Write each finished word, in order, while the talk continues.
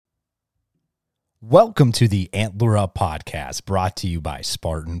Welcome to the Antler Up Podcast, brought to you by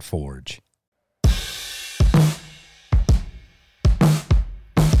Spartan Forge.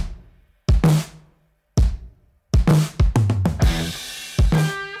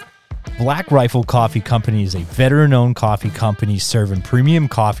 Black Rifle Coffee Company is a veteran-owned coffee company serving premium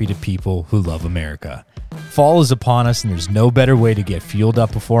coffee to people who love America. Fall is upon us, and there's no better way to get fueled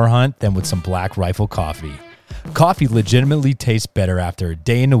up before a hunt than with some Black Rifle coffee. Coffee legitimately tastes better after a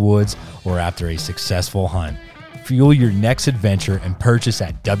day in the woods or after a successful hunt. Fuel your next adventure and purchase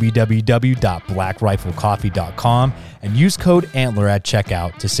at www.blackriflecoffee.com and use code ANTLER at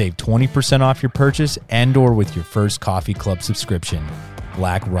checkout to save 20% off your purchase and or with your first coffee club subscription.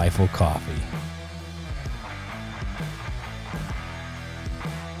 Black Rifle Coffee.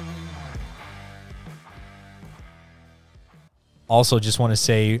 Also, just want to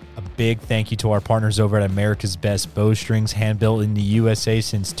say a big thank you to our partners over at America's Best Bowstrings, hand-built in the USA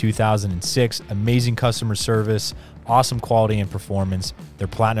since 2006. Amazing customer service, awesome quality and performance. Their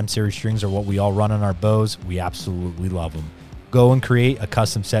Platinum Series strings are what we all run on our bows. We absolutely love them. Go and create a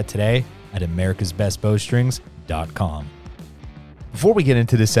custom set today at americasbestbowstrings.com. Before we get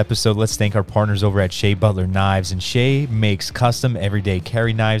into this episode, let's thank our partners over at Shea Butler Knives. And Shea makes custom everyday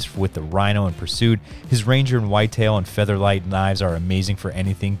carry knives with the Rhino and Pursuit. His Ranger and Whitetail and Featherlight knives are amazing for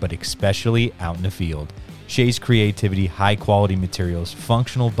anything, but especially out in the field. Shea's creativity, high quality materials,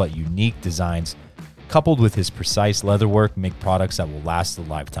 functional but unique designs, coupled with his precise leatherwork, make products that will last a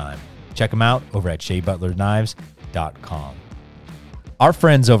lifetime. Check him out over at SheaButlerKnives.com. Our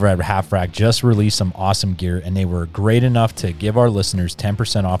friends over at Half Rack just released some awesome gear, and they were great enough to give our listeners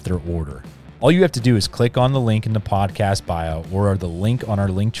 10% off their order. All you have to do is click on the link in the podcast bio or the link on our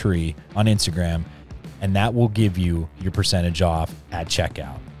link tree on Instagram, and that will give you your percentage off at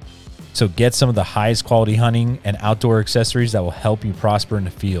checkout. So get some of the highest quality hunting and outdoor accessories that will help you prosper in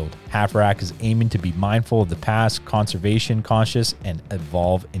the field. Half Rack is aiming to be mindful of the past, conservation conscious, and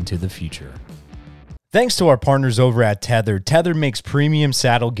evolve into the future. Thanks to our partners over at Tether. Tether makes premium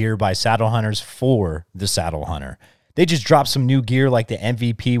saddle gear by saddle hunters for the saddle hunter. They just dropped some new gear like the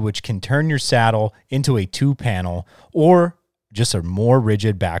MVP, which can turn your saddle into a 2-panel or just a more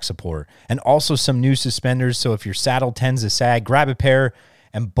rigid back support. And also some new suspenders, so if your saddle tends to sag, grab a pair.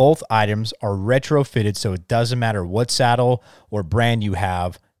 And both items are retrofitted, so it doesn't matter what saddle or brand you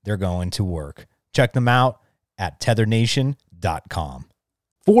have, they're going to work. Check them out at tethernation.com.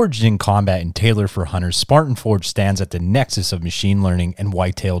 Forged in combat and tailored for hunters, Spartan Forge stands at the nexus of machine learning and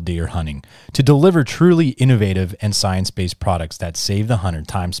white-tailed deer hunting to deliver truly innovative and science-based products that save the hunter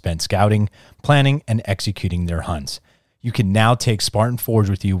time spent scouting, planning, and executing their hunts. You can now take Spartan Forge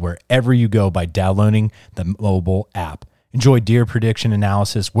with you wherever you go by downloading the mobile app. Enjoy deer prediction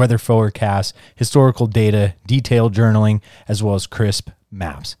analysis, weather forecasts, historical data, detailed journaling, as well as crisp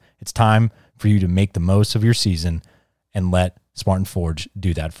maps. It's time for you to make the most of your season and let Spartan Forge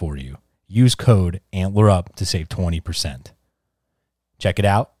do that for you. Use code ANTLERUP to save 20%. Check it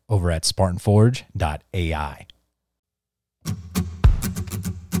out over at spartanforge.ai.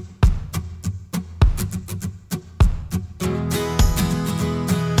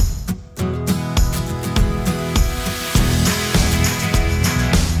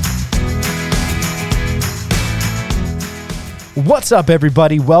 What's up,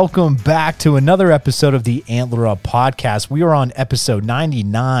 everybody? Welcome back to another episode of the Antler Up Podcast. We are on episode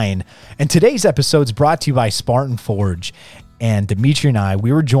 99, and today's episode is brought to you by Spartan Forge. And Dimitri and I,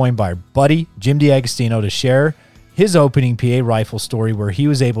 we were joined by our buddy Jim D'Agostino to share his opening PA rifle story where he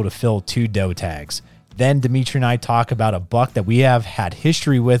was able to fill 2 doe tags. Then Dimitri and I talk about a buck that we have had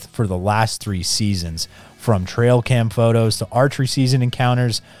history with for the last 3 seasons, from trail cam photos to archery season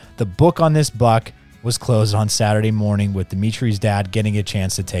encounters. The book on this buck was closed on Saturday morning with Dimitri's dad getting a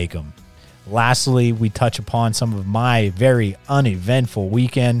chance to take him. Lastly, we touch upon some of my very uneventful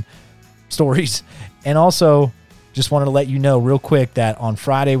weekend stories. And also, just wanted to let you know real quick that on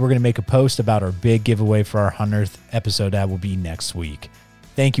Friday, we're going to make a post about our big giveaway for our 100th episode that will be next week.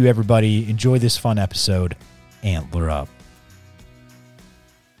 Thank you, everybody. Enjoy this fun episode. Antler up.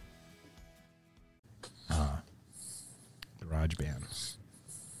 Garage band.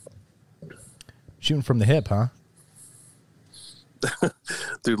 Shooting from the hip, huh?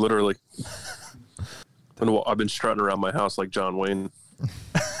 Dude, literally. I've been strutting around my house like John Wayne.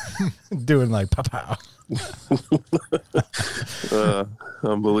 Doing like pow-pow.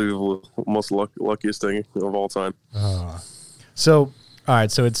 Unbelievable. Most luckiest thing of all time. So, all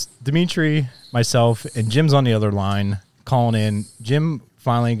right. So it's Dimitri, myself, and Jim's on the other line calling in. Jim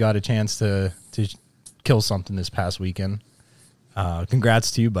finally got a chance to kill something this past weekend.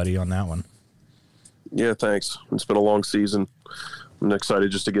 Congrats to you, buddy, on that one. Yeah, thanks. It's been a long season. I'm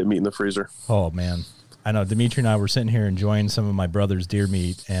excited just to get meat in the freezer. Oh, man. I know Dimitri and I were sitting here enjoying some of my brother's deer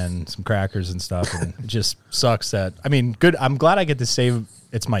meat and some crackers and stuff, and it just sucks that, I mean, good. I'm glad I get to save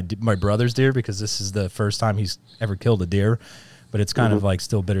it's my brother's deer because this is the first time he's ever killed a deer, but it's kind of like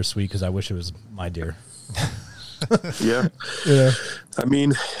still bittersweet because I wish it was my deer. Yeah. Yeah. I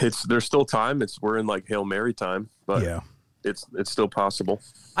mean, there's still time. We're in like Hail Mary time, but Yeah. it's still possible.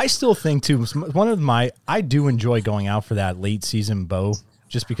 I still think too, I do enjoy going out for that late season bow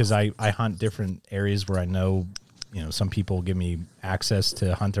just because I hunt different areas where I know, some people give me access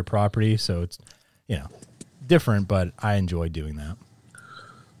to hunt their property. So it's, different, but I enjoy doing that.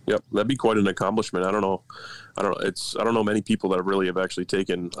 Yep. That'd be quite an accomplishment. I don't know many people that really have actually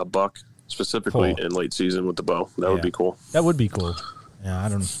taken a buck specifically in late season with the bow. That would be cool. That would be cool.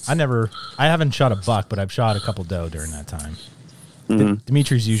 Yeah. I haven't shot a buck, but I've shot a couple doe during that time.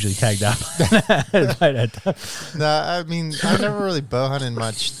 Dimitri's usually tagged out by that time. No, I mean, I never really bow hunted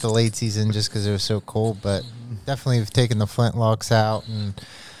much the late season just because it was so cold, but definitely have taken the flintlocks out, and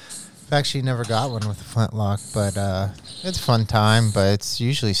I've actually never got one with a flintlock, but it's a fun time, but it's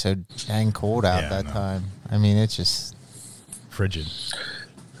usually so dang cold out time. I mean, it's just frigid.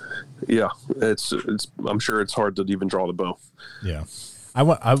 Yeah, I'm sure it's hard to even draw the bow. Yeah.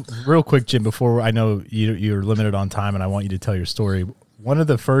 I real quick, Jim, before I know you're limited on time and I want you to tell your story. One of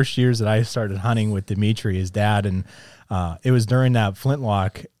the first years that I started hunting with Dimitri, his dad, and it was during that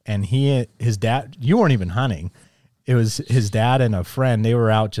flintlock, and his dad, you weren't even hunting. It was his dad and a friend. They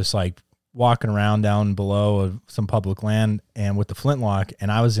were out just like walking around down below some public land and with the flintlock, and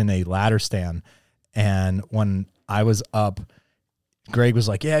I was in a ladder stand. And when I was up, Greg was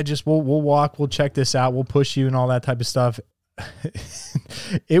like, yeah, just we'll walk, we'll check this out, we'll push you and all that type of stuff.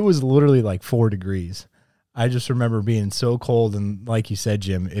 It was literally like 4 degrees. I just remember being so cold, and like you said,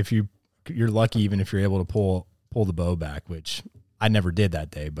 Jim, if you're lucky, even if you're able to pull the bow back, which I never did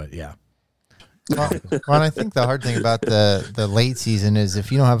that day, but yeah. Well, and I think the hard thing about the late season is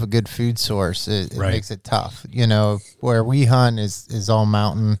if you don't have a good food source, it makes it tough. Where we hunt is all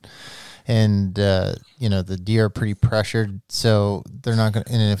mountain, and the deer are pretty pressured, so they're not going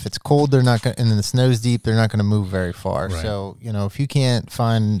to, and if it's cold, they're not going to, and the snow's deep, they're not going to move very far. Right. So, if you can't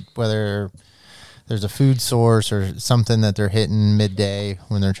find whether there's a food source or something that they're hitting midday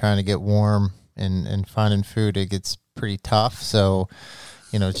when they're trying to get warm and finding food, it gets pretty tough. So,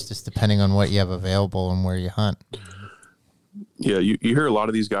 it's just depending on what you have available and where you hunt. Yeah, you hear a lot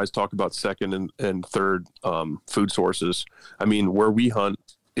of these guys talk about second and third food sources. I mean, where we hunt,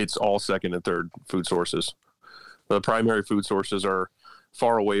 it's all second and third food sources. The primary food sources are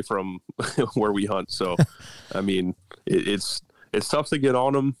far away from where we hunt. So, I mean, it's tough to get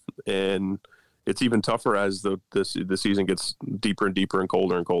on them, and it's even tougher as the season gets deeper and deeper and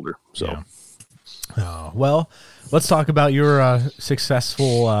colder. So, yeah. Oh, well, let's talk about your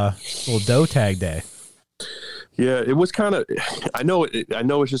successful little doe tag day. Yeah, it was kind of. I know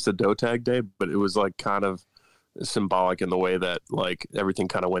it's just a doe tag day, but it was like kind of symbolic in the way that like everything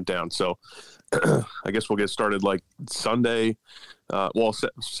kind of went down. So I guess we'll get started like Sunday,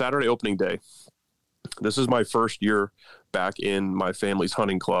 Saturday opening day. This is my first year back in my family's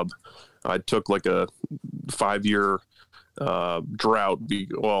hunting club. I took like a 5-year drought.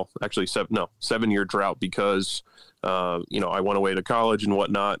 7-year drought because I went away to college and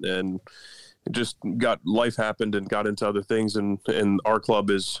whatnot, and just life happened and got into other things. And our club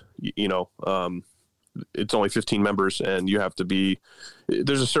is, it's only 15 members, and you have to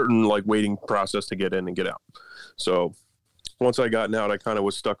there's a certain like waiting process to get in and get out. So once I got out, I kind of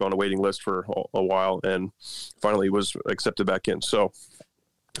was stuck on a waiting list for a while, and finally was accepted back in. So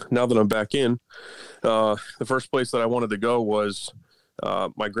now that I'm back in, the first place that I wanted to go was,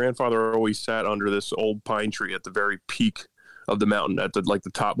 my grandfather always sat under this old pine tree at the very peak of the mountain, at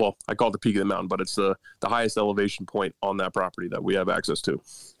the top. Well, I call it the peak of the mountain, but it's the highest elevation point on that property that we have access to.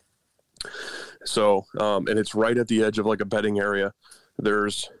 So, and it's right at the edge of like a bedding area.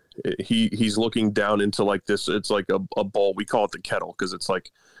 He's looking down into like this. It's like a bowl. We call it the kettle because it's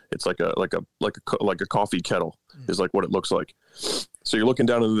like a coffee kettle is like what it looks like. So you're looking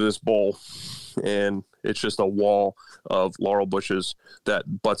down into this bowl, and it's just a wall of laurel bushes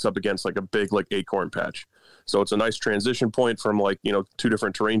that butts up against like a big like acorn patch. So it's a nice transition point from like, 2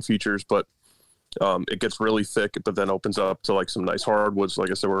 different terrain features, but it gets really thick, but then opens up to like some nice hardwoods,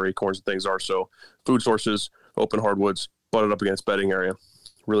 like I said, where acorns and things are. So food sources, open hardwoods, butted up against bedding area,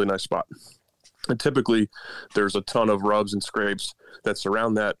 really nice spot. And typically there's a ton of rubs and scrapes that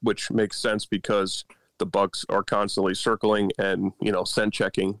surround that, which makes sense because the bucks are constantly circling and, scent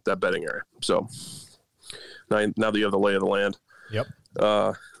checking that bedding area. So now that you have the lay of the land. Yep.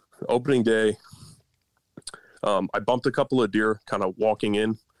 Opening day, I bumped a couple of deer kind of walking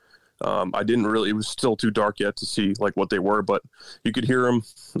in. I didn't really, it was still too dark yet to see like what they were, but you could hear them.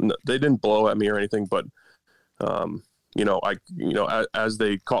 They didn't blow at me or anything, but, as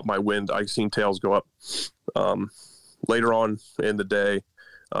they caught my wind, I seen tails go up. Later on in the day,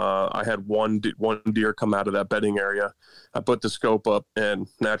 I had one deer come out of that bedding area. I put the scope up, and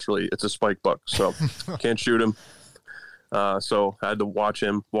naturally it's a spike buck, so can't shoot him. So I had to watch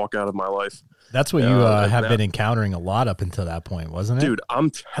him walk out of my life. That's what you have been encountering a lot up until that point, wasn't it? Dude,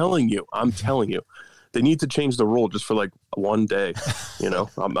 I'm telling you, they need to change the rule just for like one day.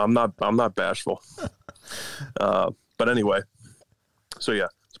 I'm not bashful. But anyway, so yeah,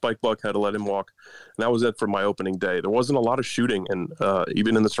 spike buck, had to let him walk. And that was it for my opening day. There wasn't a lot of shooting, and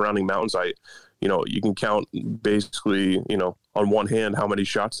even in the surrounding mountains, you can count basically, on one hand how many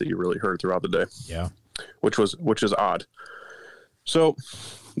shots that you really heard throughout the day. Yeah, which is odd. So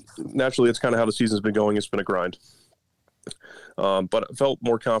naturally, it's kind of how the season's been going. It's been a grind. But I felt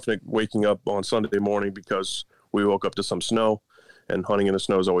more confident waking up on Sunday morning because we woke up to some snow, and hunting in the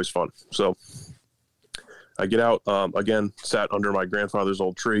snow is always fun. So I get out, again, sat under my grandfather's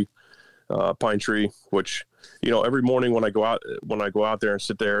old tree, pine tree, which, every morning when I go out there and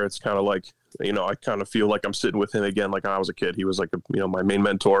sit there, it's kind of like, I kind of feel like I'm sitting with him again, like I was a kid. He was like, my main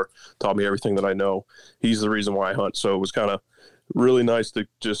mentor, taught me everything that I know. He's the reason why I hunt. So it was kind of really nice to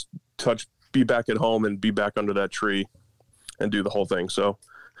just be back at home and be back under that tree and do the whole thing. So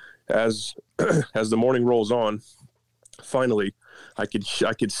as the morning rolls on, finally I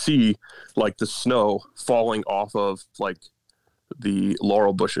could see like the snow falling off of like the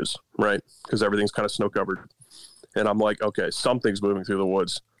laurel bushes, right? Because everything's kind of snow covered. And I'm like, okay, something's moving through the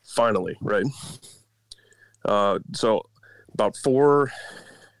woods finally, right? So about four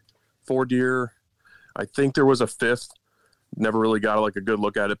deer. I think there was a fifth. Never really got like a good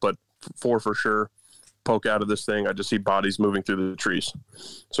look at it, but 4 for sure. Poke out of this thing. I just see bodies moving through the trees.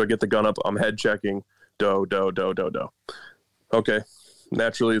 So I get the gun up. I'm head checking. Doe. Okay.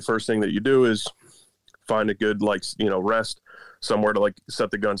 Naturally, the first thing that you do is find a good, rest somewhere to like set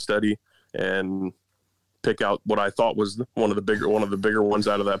the gun steady and pick out what I thought was one of the bigger ones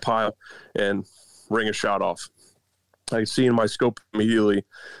out of that pile and ring a shot off. I see in my scope immediately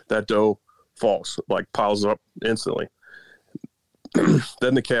that doe falls, like piles up instantly.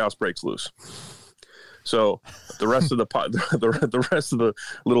 Then the chaos breaks loose. So the rest of the rest of the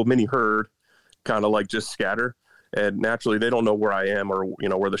little mini herd kind of like just scatter, and naturally they don't know where I am or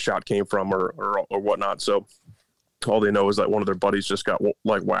where the shot came from or whatnot. So all they know is that one of their buddies just got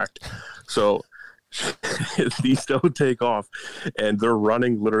like whacked. So these don't take off, and they're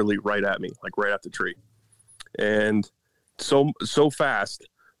running literally right at me, like right at the tree, and so fast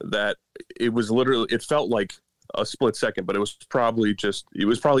that it felt like a split second, but it was probably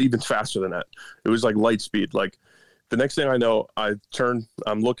even faster than that. It was like light speed. Like the next thing I know, I'm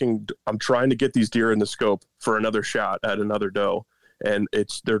trying to get these deer in the scope for another shot at another doe, and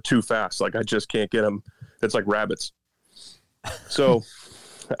they're too fast. Like I just can't get them. It's like rabbits. So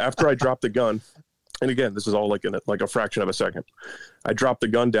after I dropped the gun, and again, this is all like a fraction of a second, I dropped the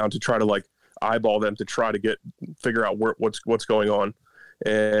gun down to try to like eyeball them to try to figure out what's going on.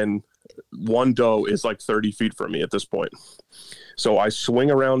 And one doe is like 30 feet from me at this point. So I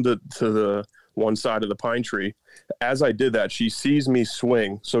swing around to the one side of the pine tree. As I did that, she sees me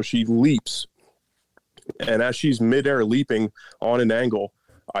swing. So she leaps. And as she's midair leaping on an angle,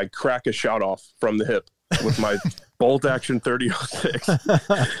 I crack a shot off from the hip with my bolt action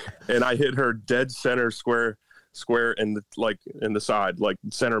 30-06. And I hit her dead center square in the side, like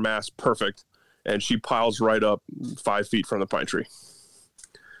center mass, perfect. And she piles right up 5 feet from the pine tree.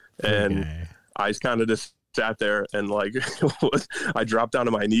 And I kind of just sat there and like I dropped down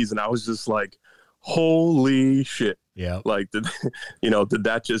to my knees, and I was just like, holy shit. Yeah. Like, did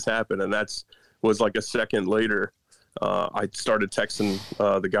that just happen? And was like a second later. I started texting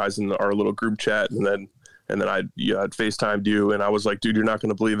the guys in our little group chat, and then I FaceTimed you, and I was like, dude, you're not going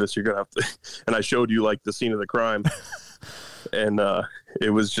to believe this. You're going to have to, and I showed you like the scene of the crime. And it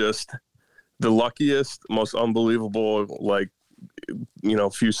was just the luckiest, most unbelievable,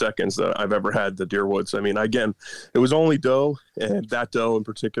 few seconds that I've ever had the deer woods. I mean, again, it was only doe, and that doe in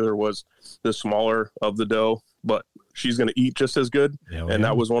particular was the smaller of the doe, but she's going to eat just as good. Yeah, well, and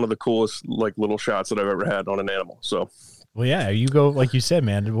that was one of the coolest little shots that I've ever had on an animal. So, well, yeah, you go, like you said,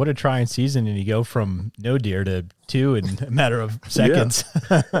 man, what a trying season. And you go from no deer to 2 in a matter of seconds.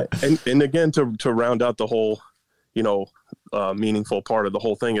 Yeah. and again, to round out the whole, meaningful part of the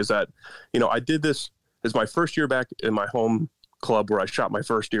whole thing is that, I did this is my first year back in my home club where I shot my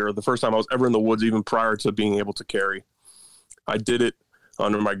first deer, the first time I was ever in the woods, even prior to being able to carry. I did it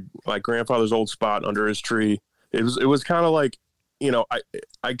under my grandfather's old spot under his tree. it was kind of like, you know,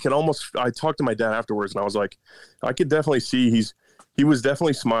 I talked to my dad afterwards, and I was like, I could definitely see he was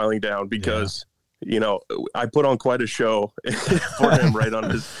definitely smiling down because, you know, I put on quite a show for him right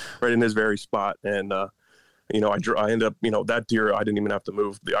in his very spot. And, you know, I ended up, you know, that deer, I didn't even have to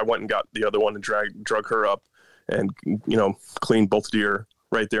move. I went and got the other one and drug her up and, you know, cleaned both deer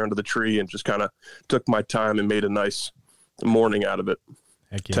right there under the tree and just kind of took my time and made a nice morning out of it,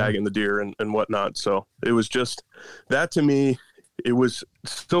 tagging the deer and whatnot. So it was just that, to me, it was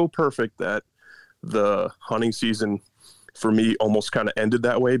so perfect that the hunting season for me almost kind of ended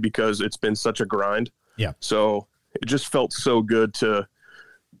that way because it's been such a grind. Yeah. So it just felt so good to,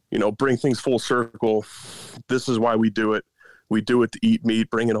 you know, bring things full circle. This is why we do it. We do it to eat meat,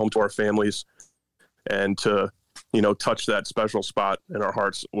 bring it home to our families, and to, you know, touch that special spot in our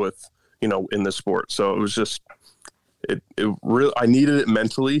hearts with, you know, in this sport. So it was just, it really, I needed it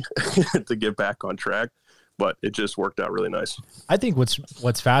mentally to get back on track, but it just worked out really nice. I think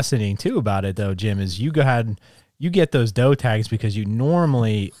what's fascinating too about it though, Jim, is you get those doe tags because you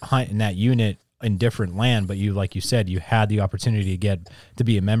normally hunt in that unit in different land, but you, like you said, you had the opportunity to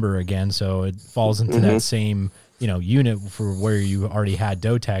be a member again. So it falls into that same, you know, unit for where you already had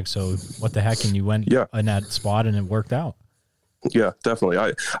doe tags. So what the heck, and you went in that spot and it worked out. Yeah, definitely.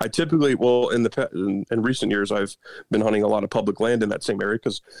 I typically, in recent years, I've been hunting a lot of public land in that same area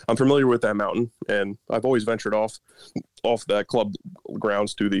because I'm familiar with that mountain, and I've always ventured off that club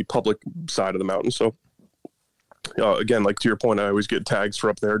grounds to the public side of the mountain. So again, like to your point, I always get tags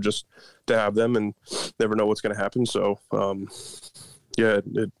for up there just to have them and never know what's going to happen. So, yeah,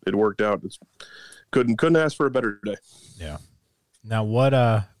 it worked out. Couldn't ask for a better day. Yeah. Now what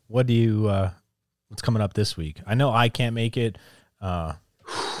do you, what's coming up this week? I know I can't make it.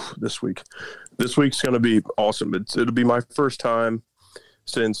 This week's going to be awesome. It'll be my first time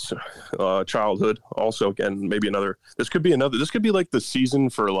since childhood. Also, again, this could be like the season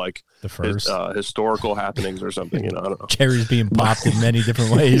for like the first historical happenings or something, you know. I don't know. Cherry's being popped in many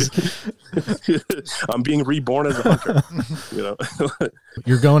different ways. I'm being reborn as a hunter, you know.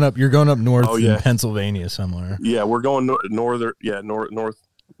 You're going up north in Pennsylvania somewhere. Yeah, we're going northern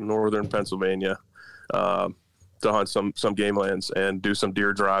Pennsylvania to hunt some game lands and do some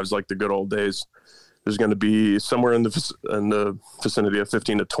deer drives like the good old days. There's going to be somewhere in the vicinity of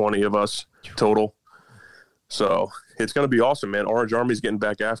 15 to 20 of us total. So it's going to be awesome, man. Orange Army's getting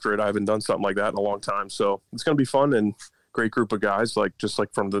back after it. I haven't done something like that in a long time. So it's going to be fun and great group of guys, just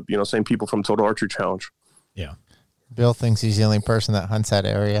from the, you know, same people from Total Archery Challenge. Yeah. Bill thinks he's the only person that hunts that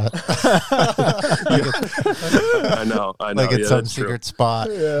area. I know. Like it's some secret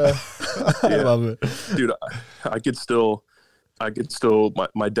spot. Yeah. I love it. Dude, I could still,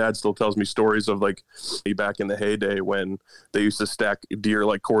 my dad still tells me stories of like back in the heyday when they used to stack deer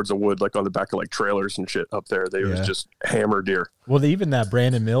like cords of wood, like on the back of like trailers and shit up there. They was just hammer deer. Well, even that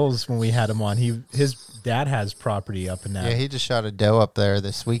Brandon Mills, when we had him on, his dad has property up in that. Yeah, he just shot a doe up there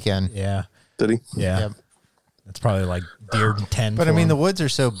this weekend. Yeah. Did he? Yeah. Yep. That's probably like deer 10. But I mean, the woods are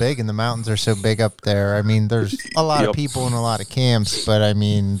so big and the mountains are so big up there. I mean, there's a lot of people and a lot of camps, but I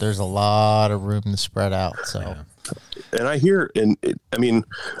mean, there's a lot of room to spread out. So. Yeah. And I hear, I mean,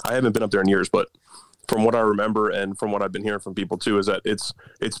 I haven't been up there in years, but from what I remember and from what I've been hearing from people too, is that it's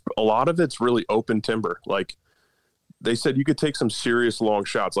a lot of it's really open timber. Like they said, you could take some serious long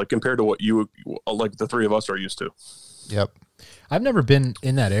shots, like compared to what like the three of us are used to. Yep. I've never been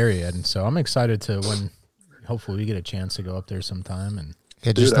in that area, and so I'm excited to when hopefully we get a chance to go up there sometime. And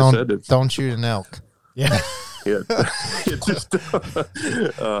just don't shoot an elk. Yeah. Yeah. Yeah.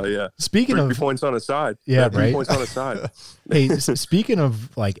 Speaking of 3 points on a side. Yeah, right. 3 points on a side. Hey, speaking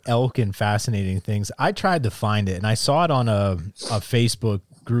of like elk and fascinating things, I tried to find it and I saw it on a Facebook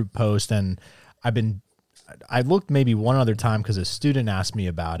group post, and I looked maybe one other time because a student asked me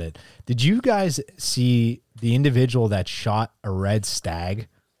about it. Did you guys see the individual that shot a red stag?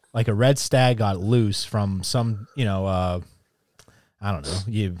 Like a red stag got loose from some, you know, I don't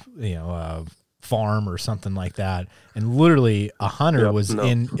know, farm or something like that, and literally a hunter was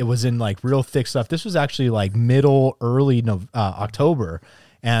in like real thick stuff. This was actually like early October,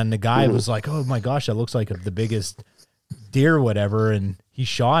 and the guy was like, oh my gosh, that looks like the biggest deer or whatever, and he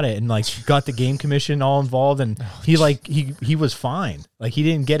shot it and like got the game commission all involved, and he was fine, like he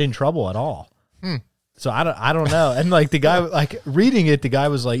didn't get in trouble at all. So I don't know. And like the guy, like reading it, the guy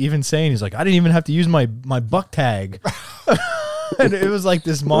was like even saying, he's like, I didn't even have to use my buck tag. And it was like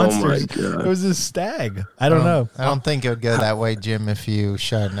this monster. It was this stag. I don't know. I don't think it would go that way, Jim, if you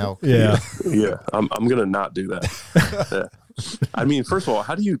shot an elk. Yeah. Yeah. I'm going to not do that. I mean, first of all,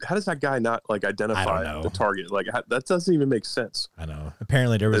 how does that guy not like identify know. the target? Like that doesn't even make sense. I know.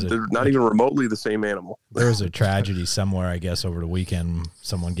 Apparently they're not even remotely the same animal. There was a tragedy somewhere, I guess, over the weekend.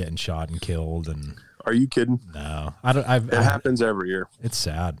 Someone getting shot and killed. And are you kidding? No, I don't. It happens every year. It's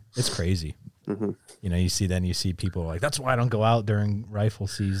sad. It's crazy. Mm-hmm. You know, you see people like, that's why I don't go out during rifle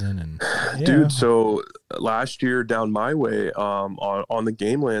season. And yeah. Dude, so last year down my way, on the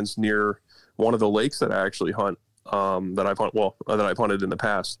game lands near one of the lakes that I actually hunt, that I've hunted in the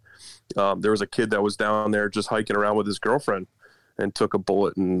past, there was a kid that was down there just hiking around with his girlfriend and took a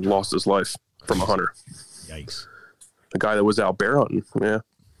bullet and lost his life from a hunter. Yikes! A guy that was out bear hunting. Yeah,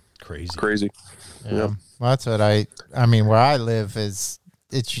 crazy. Yeah. Well, that's what I mean. Where I live is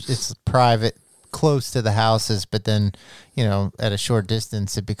it's private, close to the houses, but then, you know, at a short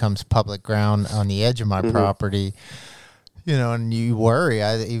distance, it becomes public ground on the edge of my property. You know, and you worry.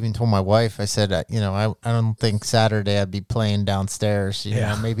 I even told my wife, I said, I don't think Saturday I'd be playing downstairs, you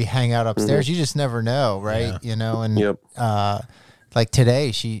know, maybe hang out upstairs. You just never know, right? You know, and like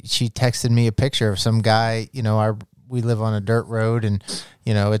today, she texted me a picture of some guy, you know, we live on a dirt road, and,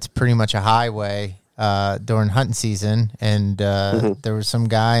 you know, it's pretty much a highway during hunting season, and there was some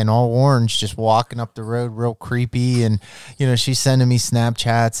guy in all orange just walking up the road real creepy, and, you know, she's sending me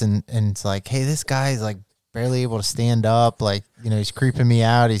Snapchats, and it's like, hey, this guy's like barely able to stand up, like, you know, he's creeping me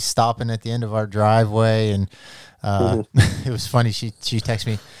out, he's stopping at the end of our driveway, and it was funny, she texted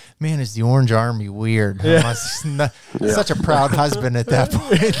me, man, is the Orange Army weird? Such a proud husband at that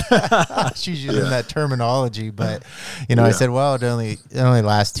point. She's using that terminology, but, you know, I said, well, it only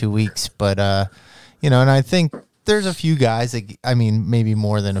lasts 2 weeks, but you know, and I think there's a few guys that, I mean, maybe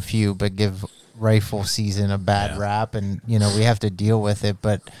more than a few, but give rifle season a bad rap, and, you know, we have to deal with it.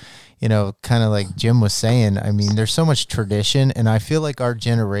 But, you know, kind of like Jim was saying, I mean, there's so much tradition, and I feel like our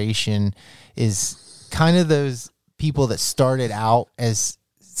generation is kind of those people that started out as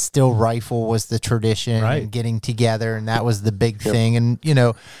still rifle was the tradition, and getting together, and that was the big thing. And, you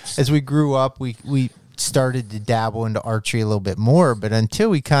know, as we grew up, we started to dabble into archery a little bit more, but until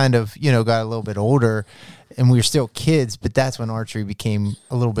we kind of, you know, got a little bit older, and we were still kids, but that's when archery became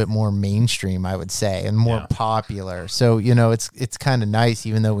a little bit more mainstream, I would say, and more popular. So, you know, it's kind of nice,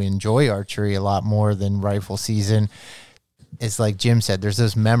 even though we enjoy archery a lot more than rifle season. It's like Jim said, there's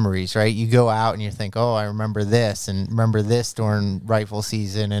those memories, right? You go out and you think, oh, I remember this and remember this during rifle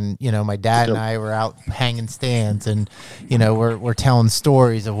season. And, you know, my dad and I were out hanging stands, and, you know, we're telling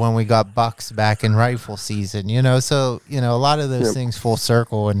stories of when we got bucks back in rifle season, you know? So, you know, a lot of those things full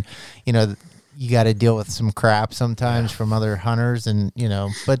circle, and, you know, you got to deal with some crap sometimes from other hunters, and, you know,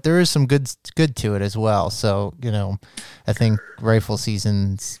 but there is some good to it as well. So, you know, I think rifle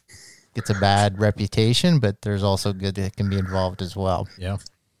season's gets a bad reputation, but there's also good that can be involved as well. Yeah.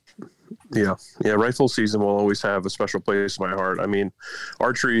 Rifle season will always have a special place in my heart. I mean,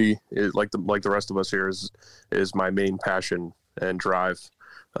 archery is like the rest of us here is my main passion and drive,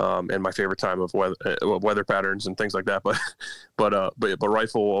 and my favorite time of weather patterns and things like that. But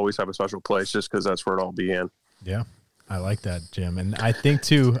rifle will always have a special place just because that's where it all began. Yeah. I like that, Jim. And I think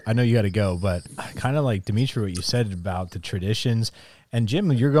too, I know you got to go, but kind of like Dimitri, what you said about the traditions. And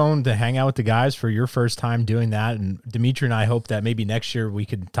Jim, you're going to hang out with the guys for your first time doing that. And Dimitri and I hope that maybe next year we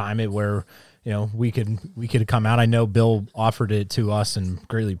could time it where, you know, we could come out. I know Bill offered it to us and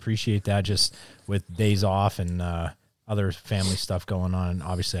greatly appreciate that, just with days off and other family stuff going on.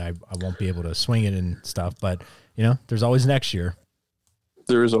 Obviously, I won't be able to swing it and stuff, but, you know, there's always next year.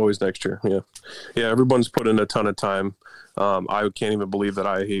 There is always next year. Yeah. Everyone's put in a ton of time. I can't even believe that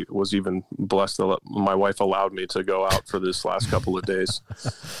I was even blessed that my wife allowed me to go out for this last couple of days.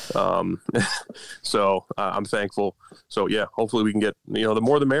 So I'm thankful. So yeah, hopefully we can get, you know, the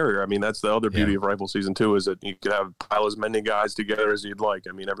more the merrier. I mean, that's the other beauty of rifle season too, is that you could pile as many guys together as you'd like.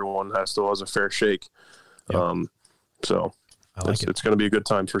 I mean, everyone still has a fair shake. So it's going to be a good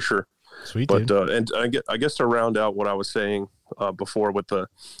time for sure. Sweet, but and I guess to round out what I was saying before with the,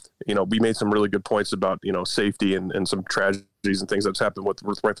 you know, we made some really good points about, you know, safety and some tragedies and things that's happened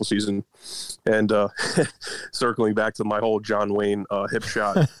with rifle season, and circling back to my whole John Wayne hip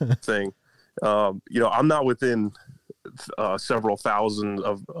shot thing. You know, I'm not within several thousand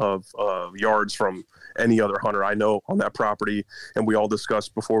of yards from any other hunter I know on that property, and we all discuss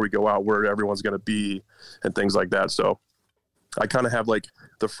before we go out where everyone's going to be and things like that. So I kind of have like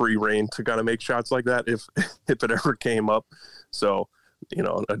the free reign to kind of make shots like that if it ever came up. So, you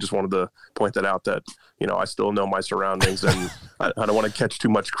know, I just wanted to point that out, that, you know, I still know my surroundings, and I don't want to catch too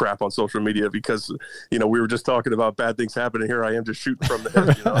much crap on social media because, you know, we were just talking about bad things happening here. I am just shooting from the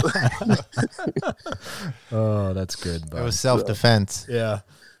hip, you know? Oh, that's good. It was self-defense. Yeah.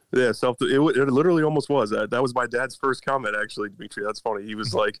 Yeah, it literally almost was. That was my dad's first comment, actually, Dimitri. That's funny. He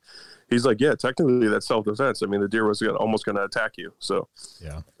was like, yeah, technically that's self-defense. I mean, the deer was almost going to attack you. So,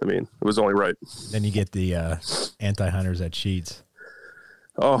 yeah. I mean, it was only right. Then you get the anti-hunters at Sheetz.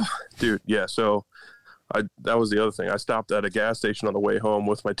 Oh, dude, yeah. So that was the other thing. I stopped at a gas station on the way home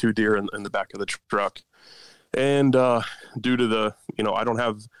with my 2 deer in the back of the truck. And due to the, I don't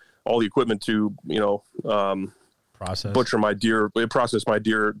have all the equipment to, process my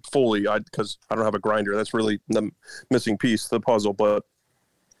deer fully because I don't have a grinder. That's really the missing piece of the puzzle. But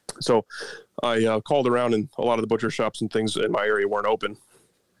so I called around, and a lot of the butcher shops and things in my area weren't open.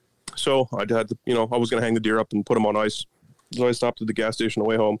 So I had to, I was going to hang the deer up and put them on ice. So I stopped at the gas station on the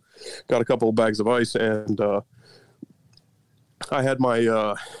way home, got a couple of bags of ice, and I had my,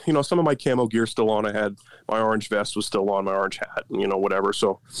 some of my camo gear still on. I had my orange vest was still on, my orange hat, and, whatever.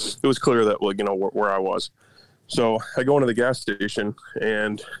 So it was clear that, where I was. So I go into the gas station,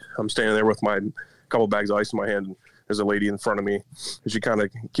 and I'm standing there with my couple bags of ice in my hand, and there's a lady in front of me, and she kind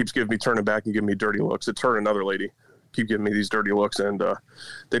of keeps turning back and giving me dirty looks. It turned another lady, keep giving me these dirty looks, and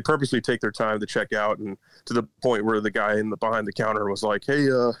they purposely take their time to check out, and to the point where the guy behind the counter was like, hey,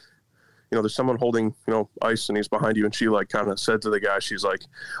 there's someone holding, ice, and he's behind you. And she kind of said to the guy, she's like,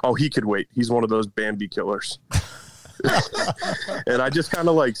 oh, he could wait. He's one of those Bambi killers. And I just kind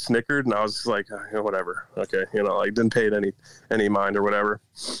of snickered, and I was like, whatever. Okay. Didn't pay it any mind or whatever.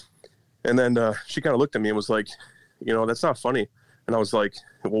 And then she kind of looked at me and was like, that's not funny. And I was like,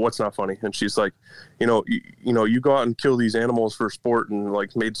 well, what's not funny? And she's like, you go out and kill these animals for sport, and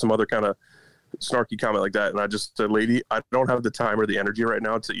made some other kind of snarky comment like that. And I just said, lady, I don't have the time or the energy right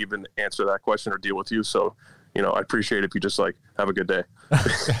now to even answer that question or deal with you. So, I appreciate it if you just have a good day.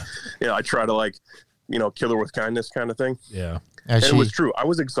 I try to kill her with kindness kind of thing. Yeah. And it was true. I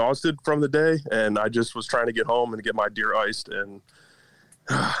was exhausted from the day, and I just was trying to get home and get my deer iced. And,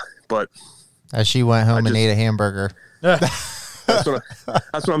 but as she went home and ate a hamburger. That's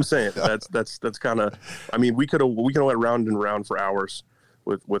what I'm saying. That's kind of, I mean, we could have went round and round for hours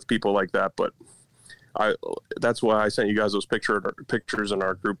with people like that, but that's why I sent you guys those pictures in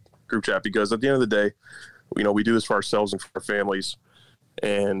our group chat, because at the end of the day, we do this for ourselves and for our families.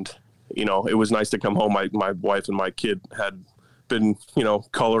 And, it was nice to come home. My wife and my kid had been,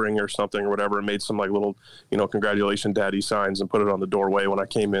 coloring or something or whatever, and made some little, congratulations daddy signs and put it on the doorway when I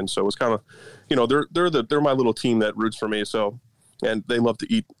came in. So it was kind of, they're my little team that roots for me. So, and they love to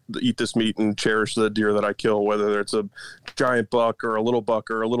eat this meat and cherish the deer that I kill, whether it's a giant buck or a little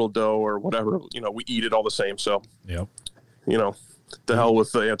doe or whatever, we eat it all the same. So, yep. The hell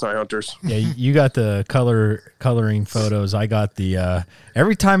with the anti-hunters. Yeah, you got the coloring photos. I got the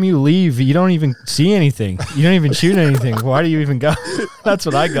every time you leave, you don't even see anything. You don't even shoot anything. Why do you even go? That's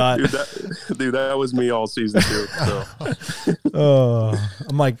what I got. Dude, that was me all season too. So.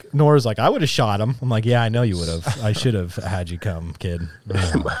 I'm like, Nora's like, I would have shot him. I'm like, yeah, I know you would have. I should have had you come, kid.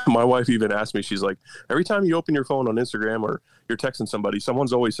 My wife even asked me, she's like, every time you open your phone on Instagram or you're texting somebody,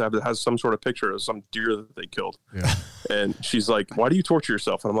 someone's always has some sort of picture of some deer that they killed. Yeah. And she's like, why do you torture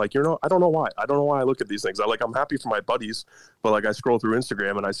yourself? And I'm like, I don't know why. I don't know why I look at these things. I'm happy for my buddies, but I scroll through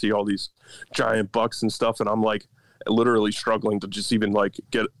Instagram and I see all these giant bucks and stuff, and I'm literally struggling to just even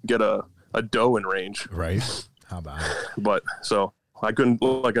get a doe in range. Right. How about it? But so I couldn't,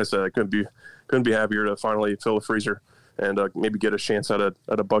 like I said, I couldn't be happier to finally fill the freezer and maybe get a chance at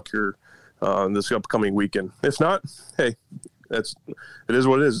a buck here this upcoming weekend. If not, hey, it is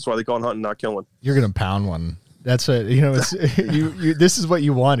what it is. That's why they call it hunting, not killing. You're gonna pound one. That's it. It's you. This is what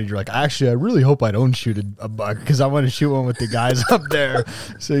you wanted. You're like, actually, I really hope I don't shoot a buck because I want to shoot one with the guys up there.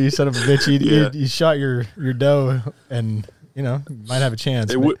 So you son of a bitch, you shot your doe, and might have a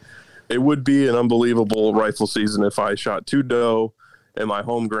chance. It would be an unbelievable rifle season if I shot 2 doe in my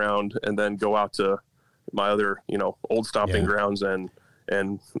home ground and then go out to my other old stomping grounds and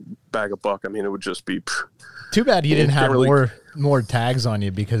bag a buck. I mean, it would just be. Too bad you didn't have more tags on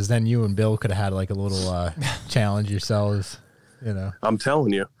you, because then you and Bill could have had a little challenge yourselves. I'm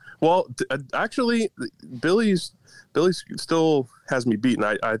telling you. Well, actually, Billy's still has me beaten.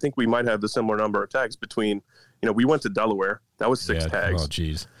 I think we might have the similar number of tags between. We went to Delaware. That was 6 tags. Oh,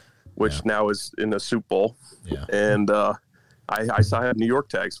 geez. Which now is in the Soup Bowl. Yeah. And I had New York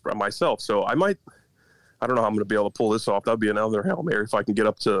tags for myself, so I don't know how I'm going to be able to pull this off. That'd be another Hail Mary if I can get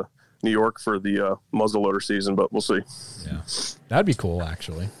up to New York for the muzzleloader season, but we'll see. Yeah, that'd be cool,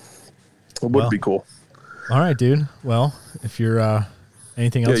 actually. It would be cool. All right, dude. Well, if you're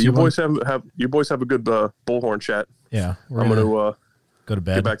anything else, you boys have a good bullhorn chat. Yeah, I'm going to go to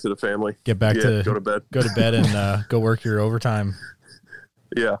bed. Get back to the family. Go to bed. Go to bed and go work your overtime.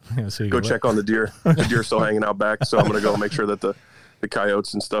 Yeah. So go check on the deer. The deer's still hanging out back, so I'm going to go make sure that the the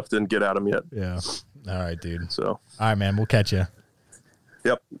coyotes and stuff didn't get at them yet. Yeah. All right, dude. So, all right, man. We'll catch you.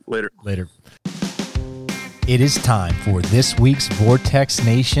 Yep. Later. It is time for this week's Vortex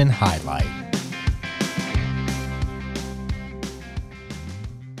Nation highlight.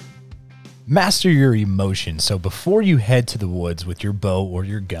 Master your emotions. So before you head to the woods with your bow or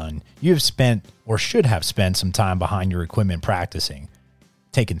your gun, you have spent or should have spent some time behind your equipment practicing,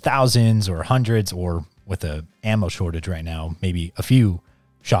 taking thousands or hundreds, or with a ammo shortage right now, maybe a few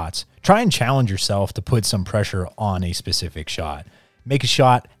shots. Try and challenge yourself to put some pressure on a specific shot. Make a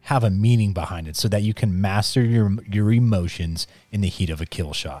shot have a meaning behind it so that you can master your emotions in the heat of a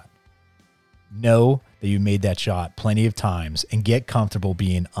kill shot. Know that you made that shot plenty of times and get comfortable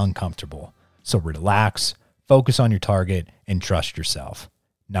being uncomfortable. So relax, focus on your target, and trust yourself.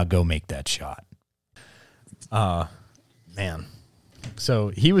 Now go make that shot. Man. So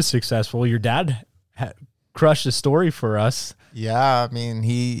he was successful. Your dad crushed a story for us. Yeah, I mean,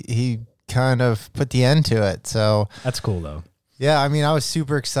 he kind of put the end to it. So that's cool, though. Yeah, I mean, I was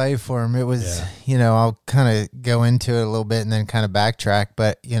super excited for him. It was, I'll kind of go into it a little bit and then kind of backtrack.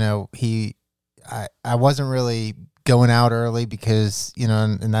 But, I wasn't really going out early because,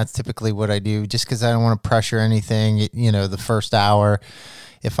 and that's typically what I do just because I don't want to pressure anything, the first hour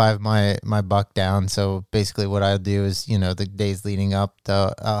if I have my buck down. So basically what I'll do is, the days leading up,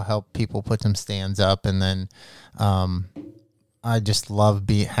 I'll help people put some stands up. And then I just love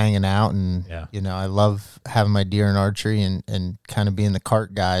hanging out and, I love having my deer in archery and kind of being the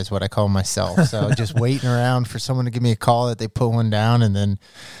cart guy is what I call myself. So just waiting around for someone to give me a call that they put one down and then,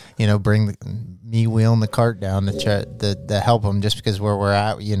 bring me wheeling the cart down to help them just because where we're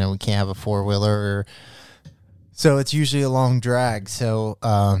at, we can't have a 4-wheeler. So it's usually a long drag. So,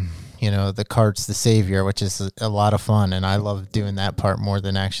 the cart's the savior, which is a lot of fun. And I love doing that part more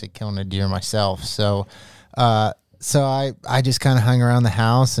than actually killing a deer myself. So I just kind of hung around the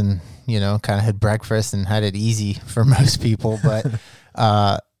house and, kind of had breakfast and had it easy for most people. But,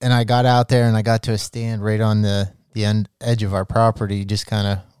 and I got out there and I got to a stand right on the edge of our property, just kind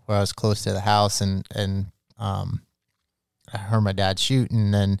of where I was close to the house. And I heard my dad shoot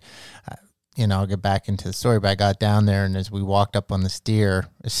and then, I'll get back into the story, but I got down there and as we walked up on this deer,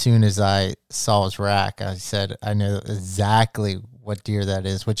 as soon as I saw his rack, I said, I know exactly what deer that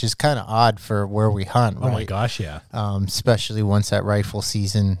is, which is kind of odd for where we hunt. Oh my gosh. Yeah. Especially once that rifle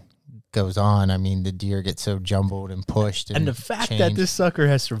season goes on. I mean, the deer get so jumbled and pushed. And the fact that this sucker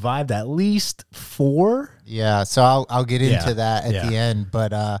has survived at least 4. Yeah. So I'll get into that at the end, but,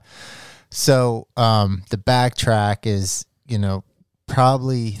 the backtrack is,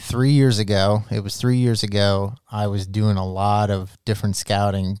 probably 3 years ago, it was 3 years ago, I was doing a lot of different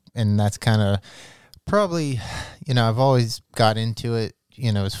scouting and that's kind of probably, I've always got into it,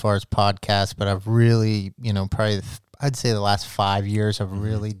 as far as podcasts, but I've really, probably I'd say the last 5 years I've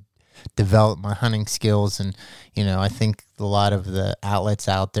really developed my hunting skills. And, I think a lot of the outlets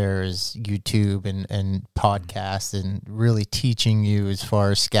out there is YouTube and podcasts and really teaching you as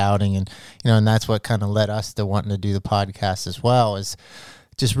far as scouting. And, and that's what kind of led us to wanting to do the podcast as well, is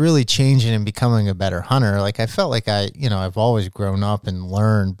just really changing and becoming a better hunter. Like I felt like I've always grown up and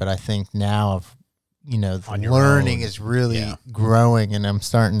learned, but I think now I've, the learning is really growing and I'm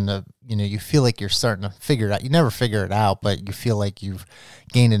starting to, you feel like you're starting to figure it out. You never figure it out, but you feel like you've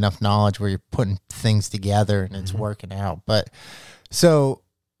gained enough knowledge where you're putting things together and it's working out. But so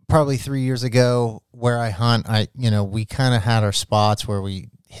probably 3 years ago where I hunt, we kind of had our spots where we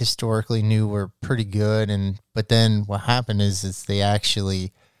historically knew were pretty good. But then what happened is they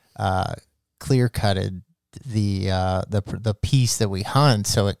actually clear cutted the piece that we hunt,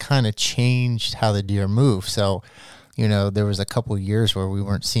 so it kind of changed how the deer move. So there was a couple of years where we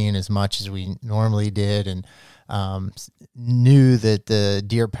weren't seeing as much as we normally did, and knew that the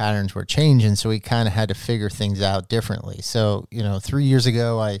deer patterns were changing, so we kind of had to figure things out differently. So 3 years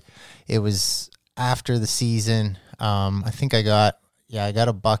ago, it was after the season. I think I got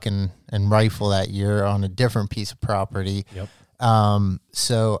a buck and rifle that year on a different piece of property.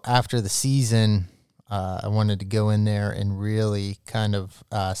 So after the season, I wanted to go in there and really kind of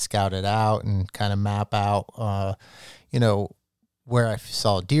scout it out and kind of map out, where I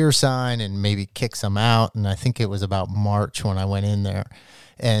saw a deer sign and maybe kick some out. And I think it was about March when I went in there.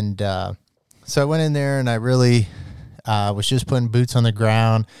 And so I went in there and I really was just putting boots on the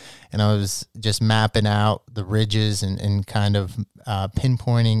ground and I was just mapping out the ridges and kind of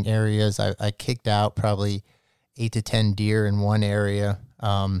pinpointing areas. I kicked out probably 8 to 10 deer in one area.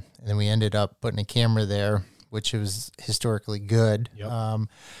 And then we ended up putting a camera there, which was historically good. The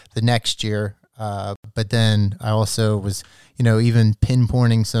next year, But then I also was, even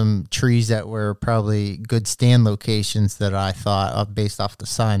pinpointing some trees that were probably good stand locations that I thought based off the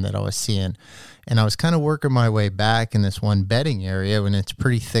sign that I was seeing. And I was kind of working my way back in this one bedding area, and it's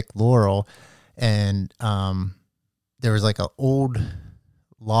pretty thick laurel. And there was like an old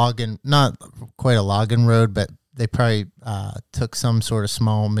logging, not quite a logging road, but they probably took some sort of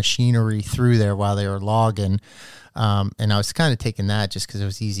small machinery through there while they were logging. And I was kind of taking that just because it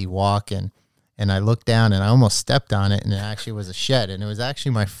was easy walking. And I looked down and I almost stepped on it, and it actually was a shed. And it was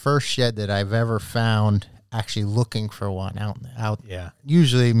actually my first shed that I've ever found actually looking for one out. Yeah.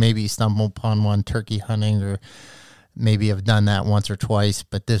 Usually maybe you stumble upon one turkey hunting, or maybe I've done that once or twice,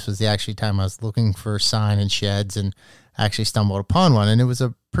 but this was the actually time I was looking for a sign in sheds and actually stumbled upon one. And it was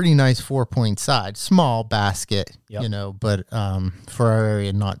a pretty nice 4-point side, small basket, but for our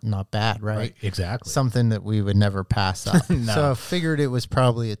area, not bad, right? Exactly. Something that we would never pass up. No. So I figured it was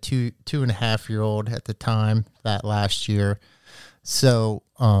probably a 2.5-year-old at the time, that last year. So,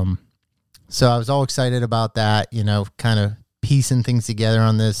 so I was all excited about that, kind of piecing things together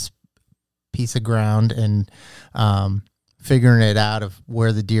on this piece of ground and figuring it out of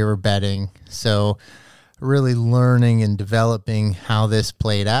where the deer were bedding. So really learning and developing how this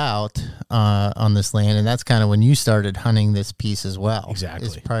played out on this land. And that's kind of when you started hunting this piece as well. Exactly.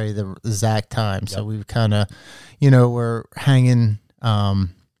 It's probably the exact time. Yep. So we kind of, we're hanging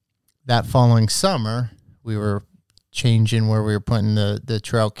that following summer. We were changing where we were putting the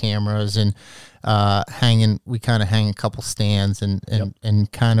trail cameras and we kind of hang a couple stands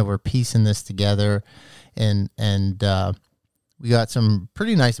and kind of were piecing this together and we got some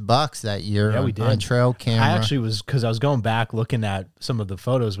pretty nice bucks that year. Yeah, we did. On trail camera. I actually because I was going back looking at some of the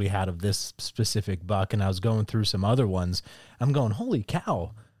photos we had of this specific buck, and I was going through some other ones. I'm going, holy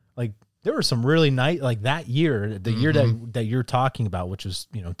cow. Like, there were some really nice, like that year, the year that you're talking about, which was,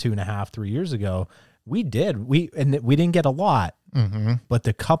 2.5, 3 years ago, we didn't get a lot, but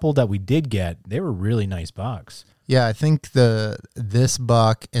the couple that we did get, they were really nice bucks. Yeah, I think this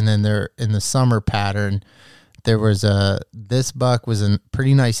buck, and then in the summer pattern, there was this buck was a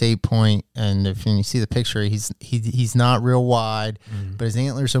pretty nice 8-point, and if you see the picture, he's not real wide, but his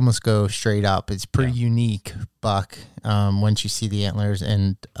antlers almost go straight up. It's pretty unique buck once you see the antlers,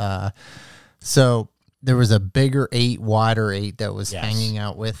 and so there was a bigger 8, wider 8 that was hanging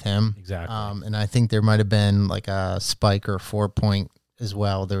out with him. Exactly. And I think there might have been like a spike or 4-point as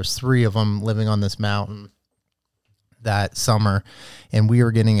well. There was 3 of them living on this mountain that summer, and we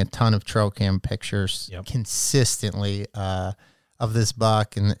were getting a ton of trail cam pictures consistently of this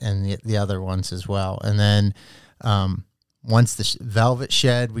buck and the other ones as well. And then once the velvet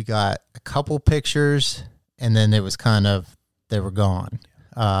shed, we got a couple pictures, and then it was they were gone.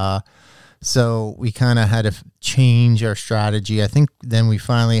 So we kind of had to change our strategy. I think then we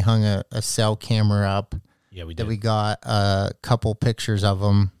finally hung a cell camera up. Yeah, we did. That we got a couple pictures of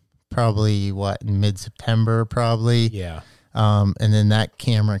them, probably in mid-September, probably. Yeah. And then that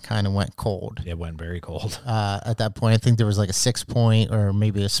camera kind of went cold. It went very cold. At that point, I think there was like a 6-point or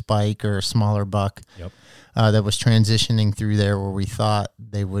maybe a spike or a smaller buck that was transitioning through there where we thought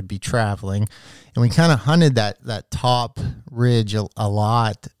they would be traveling. And we kind of hunted that top ridge a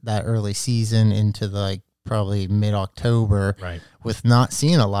lot that early season into probably mid-October, right, with not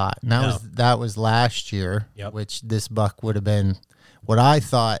seeing a lot. And that was last year, which this buck would have been what I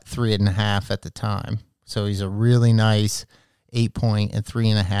thought 3.5 at the time. So he's a really nice 8-point and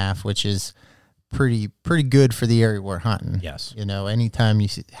 3.5, which is pretty good for the area we're hunting. Yes. Anytime you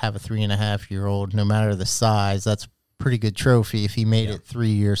have a 3.5-year-old, no matter the size, that's pretty good trophy if he made it 3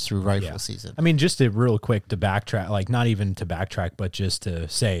 years through rifle season. I mean, just real quick to backtrack, not even to backtrack, but just to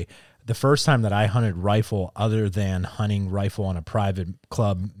say, the first time that I hunted rifle, other than hunting rifle on a private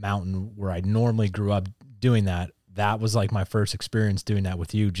club mountain where I normally grew up doing that was like my first experience doing that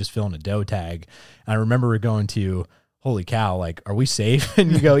with you, just filling a doe tag. And I remember going to you, holy cow, are we safe?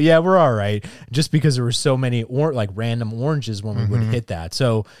 And you go, yeah, we're all right. Just because there were so many random oranges when we would hit that.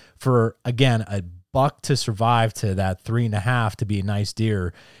 So for, again, a buck to survive to that 3.5 to be a nice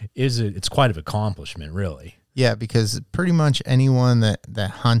deer it's quite an accomplishment, really. Yeah, because pretty much anyone that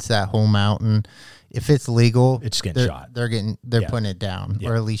hunts that whole mountain, if it's legal, it's getting shot. They're putting it down,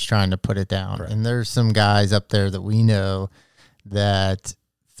 or at least trying to put it down. Correct. And there's some guys up there that we know that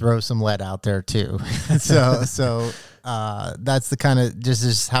throw some lead out there too. so that's the kind of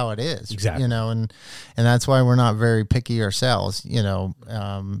just how it is. Exactly. And that's why we're not very picky ourselves,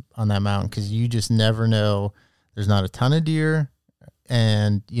 on that mountain, because you just never know. There's not a ton of deer.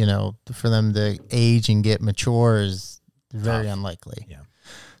 And, for them to age and get mature is very unlikely. Yeah.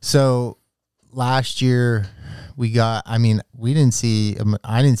 So last year we didn't see,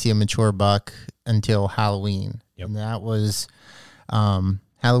 I didn't see a mature buck until Halloween. Yep. And that was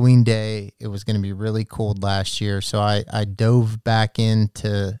Halloween day. It was going to be really cold last year. So I dove back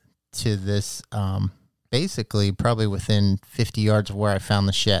into this, basically probably within 50 yards of where I found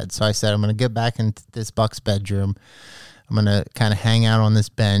the shed. So I said, I'm going to get back into this buck's bedroom. I'm going to kind of hang out on this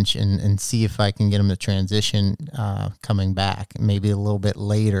bench and see if I can get him to transition coming back, maybe a little bit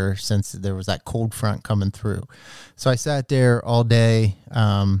later since there was that cold front coming through. So I sat there all day.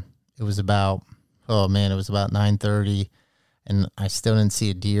 It was about 9:30, and I still didn't see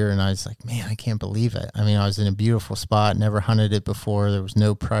a deer, and I was like, man, I can't believe it. I mean, I was in a beautiful spot, never hunted it before. There was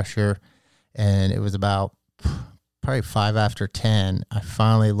no pressure, and it was about probably 5 after 10. I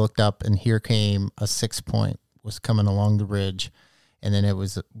finally looked up, and here came a 6-point. Was coming along the ridge, and then it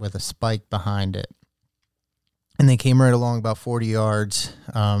was with a spike behind it. And they came right along about 40 yards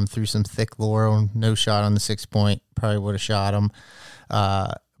through some thick laurel. No shot on the 6-point. Probably would have shot them.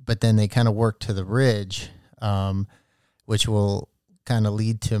 But then they kind of worked to the ridge, which will kind of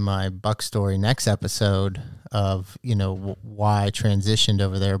lead to my buck story next episode of, why I transitioned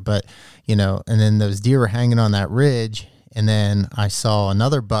over there. But, and then those deer were hanging on that ridge. And then I saw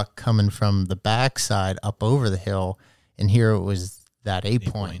another buck coming from the backside up over the hill, and here it was that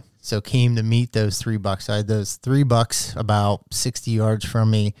 8-point. So came to meet those 3 bucks. I had those 3 bucks about 60 yards from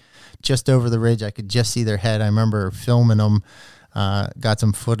me, just over the ridge. I could just see their head. I remember filming them, got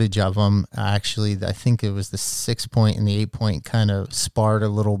some footage of them. Actually, I think it was the 6-point and the 8-point kind of sparred a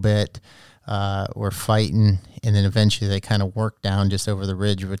little bit. Were fighting, and then eventually they kind of worked down just over the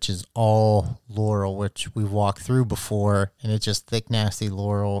ridge, which is all laurel, which we've walked through before, and it's just thick, nasty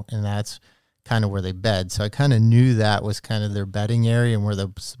laurel, and that's kind of where they bed. So I kind of knew that was kind of their bedding area and where the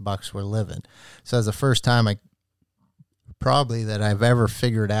bucks were living. So it was the first time I've ever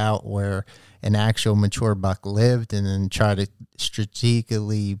figured out where an actual mature buck lived, and then try to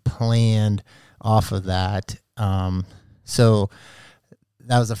strategically plan off of that. So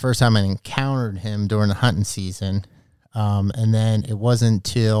that was the first time I encountered him during the hunting season. And then it wasn't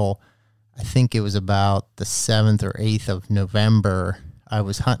till, I think it was about the 7th or 8th of November, I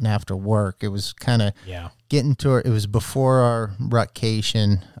was hunting after work. It was kind of getting to it. It was before our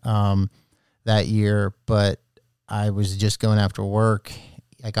rutcation that year, but I was just going after work.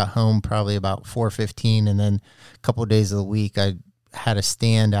 I got home probably about 4:15, and then a couple of days of the week, I had a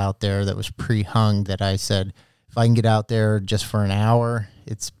stand out there that was pre-hung that I said, if I can get out there just for an hour,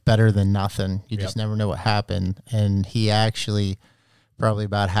 it's better than nothing. You just never know what happened. And he actually, probably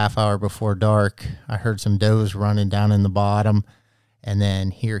about half hour before dark, I heard some does running down in the bottom. And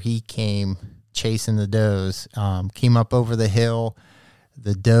then here he came chasing the does, came up over the hill.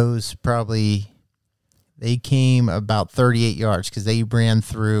 The does they came about 38 yards because they ran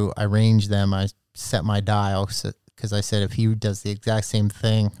through. I ranged them. I set my dial because I said if he does the exact same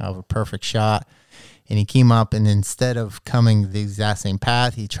thing, I have a perfect shot. And he came up, and instead of coming the exact same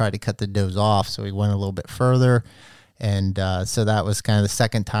path, he tried to cut the does off. So he went a little bit further. And so that was kind of the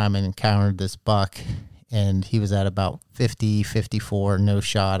second time I encountered this buck. And he was at about 50, 54, no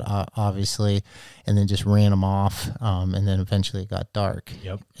shot, obviously. And then just ran him off. And then eventually it got dark.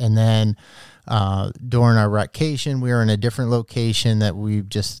 Yep. And then during our rutcation, we were in a different location that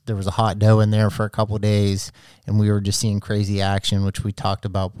there was a hot doe in there for a couple of days. And we were just seeing crazy action, which we talked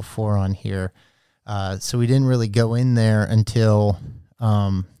about before on here. So we didn't really go in there until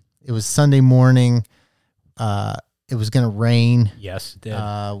it was Sunday morning. It was going to rain. Yes, it did.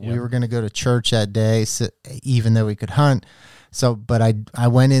 We were going to go to church that day, so, even though we could hunt. So, but I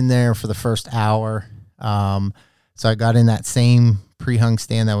went in there for the first hour. So I got in that same pre-hung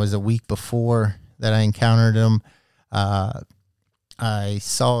stand that was a week before that I encountered him. I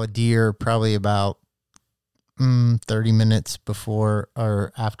saw a deer probably about 30 minutes before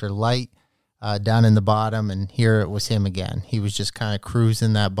or after light. Down in the bottom, and here it was him again. He was just kind of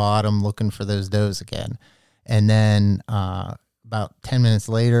cruising that bottom, looking for those does again. And then about 10 minutes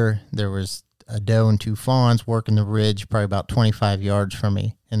later, there was a doe and 2 fawns working the ridge, probably about 25 yards from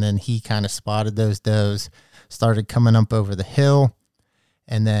me. And then he kind of spotted those does, started coming up over the hill.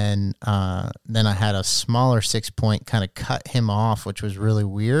 And then I had a smaller 6-point kind of cut him off, which was really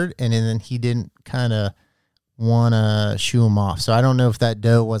weird. And then he didn't kind of want to shoo him off. So I don't know if that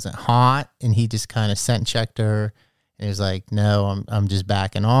doe wasn't hot and he just kind of scent checked her and he was like, no, I'm just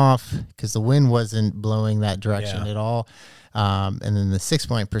backing off because the wind wasn't blowing that direction at all. And then the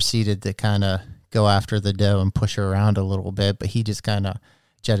 6-point proceeded to kind of go after the doe and push her around a little bit, but he just kind of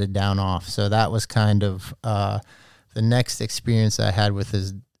jetted down off. So that was kind of the next experience I had with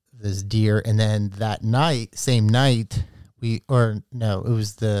this deer. And then that night, same night, it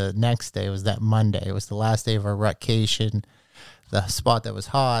was the next day. It was that Monday. It was the last day of our rutcation. The spot that was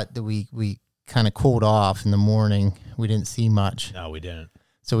hot, that we kind of cooled off in the morning. We didn't see much. No, we didn't.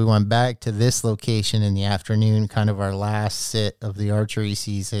 So we went back to this location in the afternoon, kind of our last sit of the archery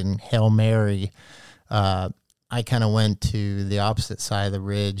season, Hail Mary. I kind of went to the opposite side of the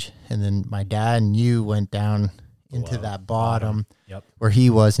ridge, and then my dad and you went down into that bottom where he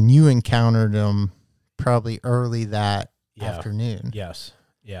was, and you encountered him probably early that afternoon. Yes.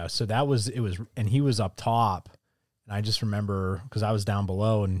 Yeah. So and he was up top, and I just remember because I was down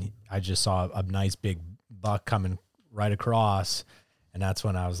below, and I just saw a nice big buck coming right across, and that's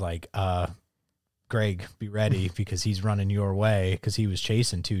when I was like, Greg, be ready because he's running your way, because he was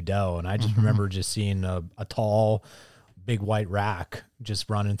chasing 2 doe. And I just remember just seeing a tall, big white rack just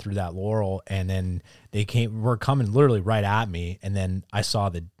running through that laurel. And then were coming literally right at me. And then I saw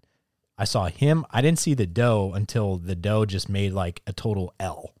him. I didn't see the doe until the doe just made like a total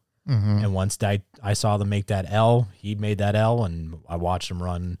L. And once I saw them make that L, he made that L, and I watched him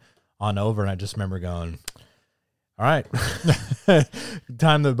run on over. And I just remember going, all right. By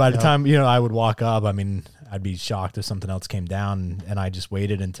the time, I would walk up, I mean, I'd be shocked if something else came down, and I just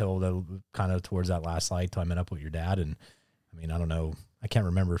waited until the kind of towards that last light till I met up with your dad. And I mean, I don't know. I can't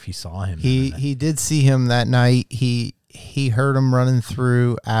remember if he saw him. He did see him that night. He heard him running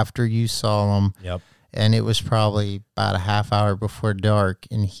through after you saw him. Yep. And it was probably about a half hour before dark,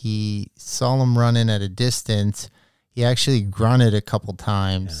 and he saw him running at a distance. He actually grunted a couple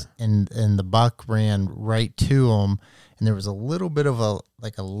times, and the buck ran right to him, and there was a little bit of a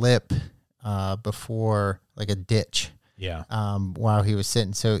lip before, like a ditch. Yeah. While he was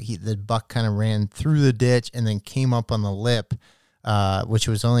sitting, so the buck kind of ran through the ditch and then came up on the lip, which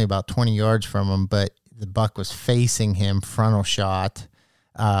was only about 20 yards from him, but the buck was facing him, frontal shot,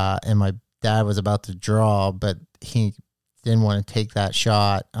 and my dad was about to draw, but he didn't want to take that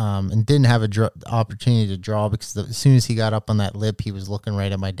shot, and didn't have opportunity to draw because as soon as he got up on that lip, he was looking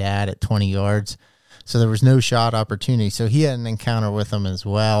right at my dad at 20 yards. So there was no shot opportunity. So he had an encounter with him as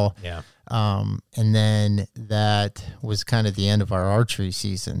well. Yeah. And then that was kind of the end of our archery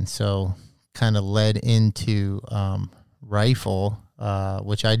season. So kind of led into rifle,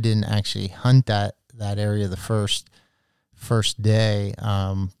 which I didn't actually hunt that area the first day,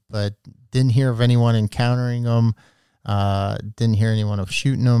 but didn't hear of anyone encountering them. Didn't hear anyone of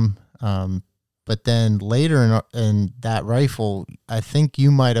shooting them. But then later in that rifle, I think you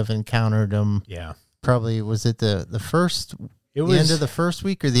might have encountered them. Yeah. Probably, was it the end of the first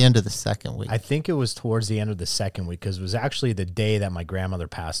week or the end of the second week? I think it was towards the end of the second week, because it was actually the day that my grandmother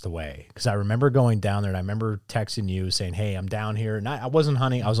passed away. Because I remember going down there, and I remember texting you saying, hey, I'm down here. And I wasn't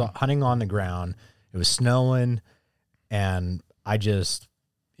hunting. I was hunting on the ground. It was snowing, and I just,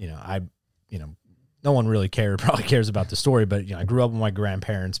 no one really probably cares about the story, but I grew up with my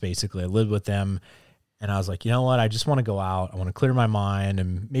grandparents. Basically, I lived with them, and I was like, you know what? I just want to go out. I want to clear my mind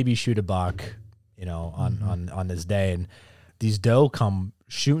and maybe shoot a buck, on this day. And these doe come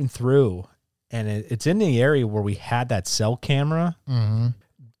shooting through, and it's in the area where we had that cell camera. Mm-hmm.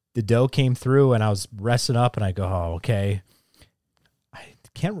 The doe came through, and I was resting up, and I go, oh, okay.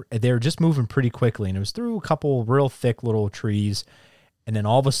 They were just moving pretty quickly, and it was through a couple real thick little trees. And then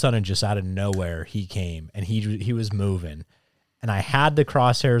all of a sudden, just out of nowhere, he came, and he was moving, and I had the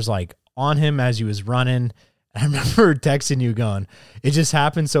crosshairs like on him as he was running. And I remember texting you going, it just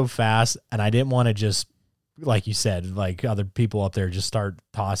happened so fast, and I didn't want to just, like you said, like other people up there, just start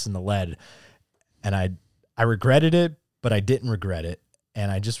tossing the lead. And I regretted it, but I didn't regret it.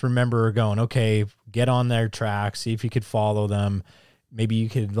 And I just remember going, okay, get on their track, see if you could follow them. Maybe you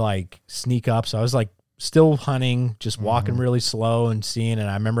could like sneak up. So I was like, still hunting, just walking really slow and seeing. And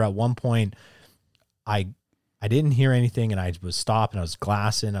I remember at one point I didn't hear anything, and I was stopping. I was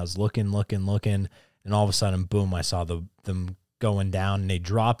glassing. I was looking. And all of a sudden, boom, I saw them going down, and they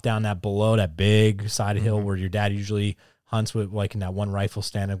dropped down below that big side of hill where your dad usually hunts with, like in that one rifle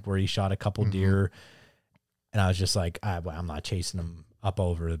stand up where he shot a couple deer. And I was just like, I'm not chasing them up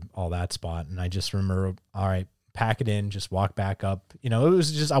over all that spot. And I just remember, all right, pack it in, just walk back up. It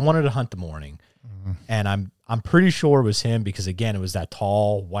was just, I wanted to hunt the morning. And I'm pretty sure it was him, because again, it was that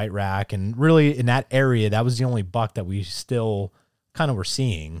tall white rack, and really in that area, that was the only buck that we still kind of were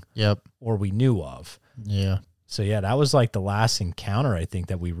seeing. Yep. Or we knew of. Yeah. So yeah, that was like the last encounter, I think,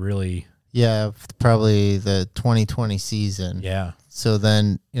 that we really. Yeah, probably the 2020 season. Yeah. So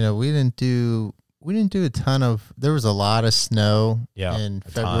then, we didn't do a ton of, there was a lot of snow in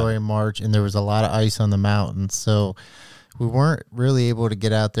February and March, and there was a lot of ice on the mountains. So we weren't really able to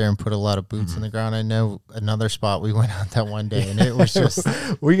get out there and put a lot of boots in the ground. I know another spot we went out that one day, and it was just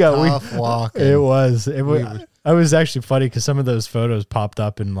tough walking. It was. I was actually funny because some of those photos popped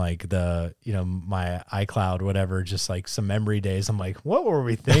up in like my iCloud, whatever, just like some memory days. I'm like, what were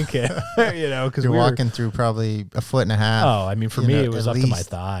we thinking? Because you're walking through probably a foot and a half. Oh, I mean, for me, it was up to my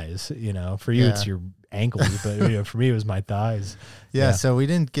thighs. For you, it's your ankles, but for me, it was my thighs. Yeah, so we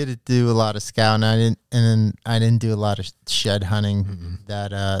didn't get to do a lot of scouting. I didn't do a lot of shed hunting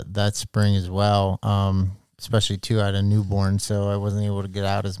that spring as well. Especially too, I had a newborn, so I wasn't able to get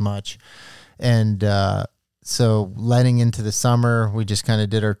out as much. And so letting into the summer, we just kind of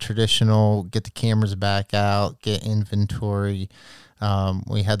did our traditional, get the cameras back out, get inventory.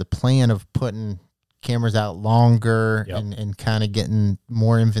 We had the plan of putting cameras out longer and kind of getting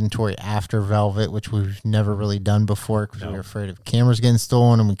more inventory after Velvet, which we've never really done before because we were afraid of cameras getting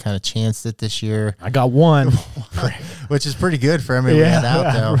stolen, and we kind of chanced it this year. I got one. Which is pretty good for everyone we had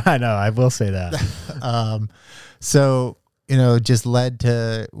out, though. I know, I will say that. So, just led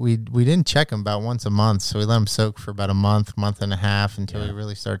to, we didn't check them about once a month, so we let them soak for about a month and a half until we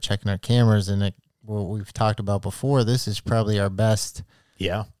really started checking our cameras, and what we've talked about before, this is probably our best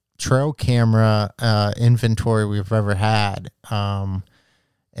trail camera inventory we've ever had.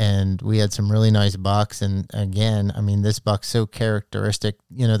 And we had some really nice bucks. And again, I mean, this buck's so characteristic,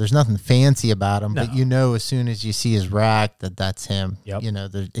 there's nothing fancy about him, but as soon as you see his rack, that's him. Yep.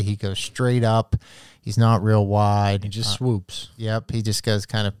 He goes straight up. He's not real wide. He just swoops. Yep. He just goes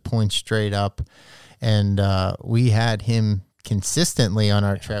kind of points straight up. And we had him consistently on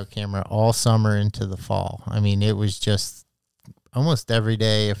our trail camera all summer into the fall. I mean, it was just almost every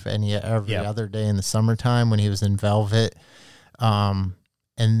day, if any, every other day in the summertime when he was in Velvet.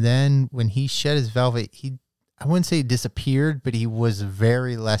 And then when he shed his Velvet, I wouldn't say he disappeared, but he was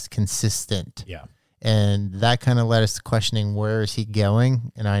very less consistent. Yeah. And that kind of led us to questioning, where is he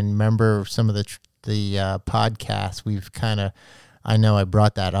going? And I remember some of the podcasts we've I know I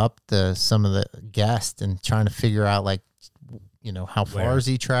brought that up to some of the guests and trying to figure out how far is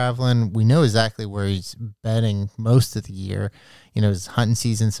he traveling? We know exactly where he's bedding most of the year. His hunting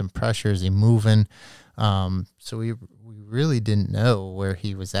season, some pressure, is he moving? So we really didn't know where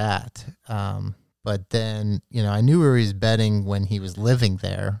he was at. But then, I knew where he was bedding when he was living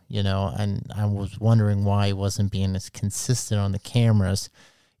there, and I was wondering why he wasn't being as consistent on the cameras,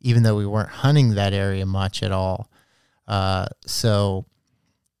 even though we weren't hunting that area much at all. So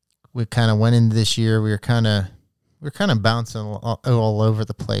we kind of went into this year. We were kind of bouncing all over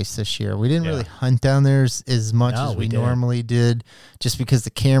the place this year. We didn't really hunt down there as much as we normally did, just because the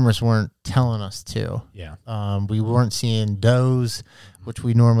cameras weren't telling us to. Yeah. We weren't seeing does, which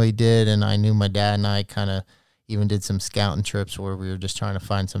we normally did, and I knew my dad and I kind of even did some scouting trips where we were just trying to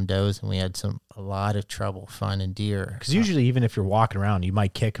find some does, and we had a lot of trouble finding deer. Because usually, even if you're walking around, you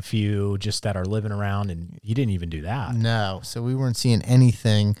might kick a few just that are living around, and you didn't even do that. No, so we weren't seeing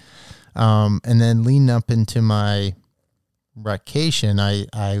anything. And then leading up into my vacation, I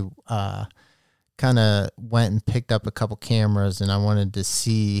kind of went and picked up a couple cameras, and I wanted to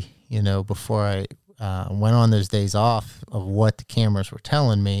see, before I went on those days off, of what the cameras were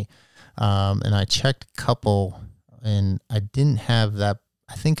telling me. And I checked a couple, and I didn't have that.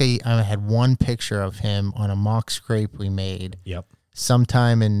 I think I had one picture of him on a mock scrape we made. Yep.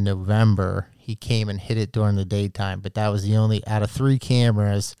 Sometime in November. He came and hit it during the daytime, but that was the only, out of 3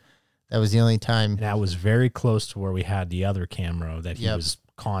 cameras, that was the only time. And that was very close to where we had the other camera that he was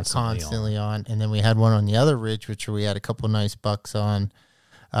constantly on. And then we had one on the other ridge, which we had a couple nice bucks on,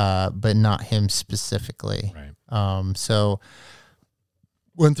 but not him specifically. Right. So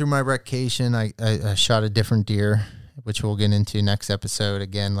went through my vacation. I shot a different deer, which we'll get into next episode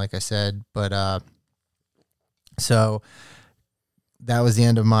again, like I said. But so that was the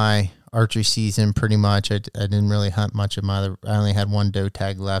end of my archery season, pretty much. I didn't really hunt much of I only had one doe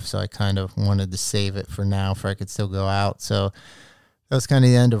tag left, so I kind of wanted to save it for now, for I could still go out. So that was kind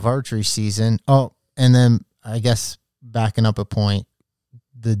of the end of archery season. Oh, and then I guess backing up a point,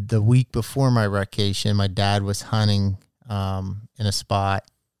 the week before my vacation, my dad was hunting in a spot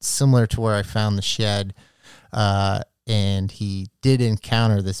similar to where I found the shed, and he did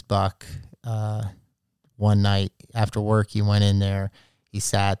encounter this buck one night after work. He went in there. He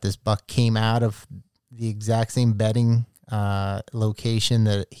sat. This buck came out of the exact same bedding location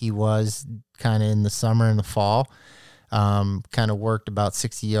that he was kind of in the summer and the fall. Kind of worked about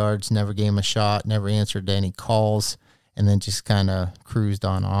 60 yards, never gave him a shot, never answered any calls, and then just kind of cruised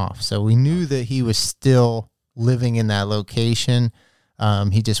on off. So we knew that he was still living in that location.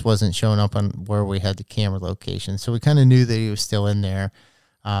 He just wasn't showing up on where we had the camera location. So we kind of knew that he was still in there.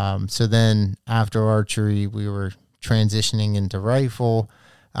 So then after archery, we were transitioning into rifle.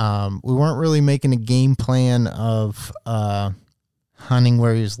 We weren't really making a game plan of hunting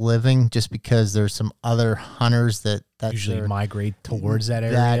where he was living, just because there's some other hunters that usually migrate towards that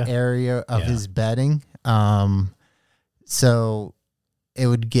area of his bedding. So it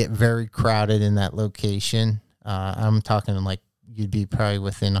would get very crowded in that location. I'm talking like you'd be probably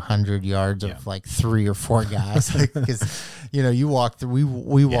within 100 yards of like 3 or 4 guys, because you walk through.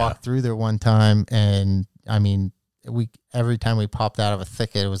 We walked through there one time, and I mean, every time we popped out of a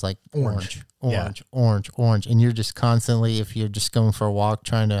thicket, it was like orange, and you're just constantly, if you're just going for a walk,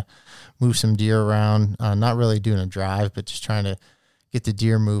 trying to move some deer around, not really doing a drive, but just trying to get the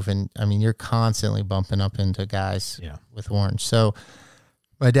deer moving. I mean, you're constantly bumping up into guys with orange. So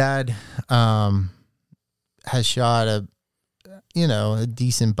my dad has shot a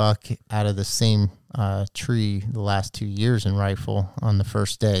decent buck out of the same tree the last 2 years in rifle on the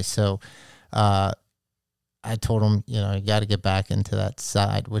first day. So I told him, you got to get back into that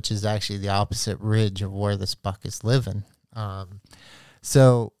side, which is actually the opposite ridge of where this buck is living.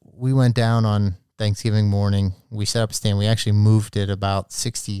 So we went down on Thanksgiving morning. We set up a stand. We actually moved it about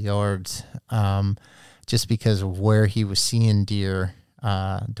 60 yards just because of where he was seeing deer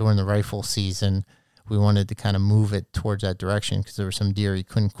during the rifle season. We wanted to kind of move it towards that direction because there were some deer he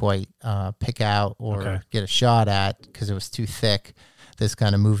couldn't quite pick out or get a shot at because it was too thick. This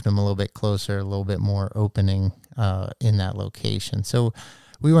kind of moved him a little bit closer, a little bit more opening in that location. So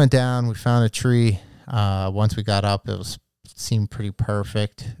we went down, we found a tree. Once we got up, seemed pretty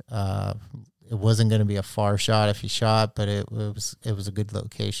perfect. It wasn't going to be a far shot if he shot, but it was a good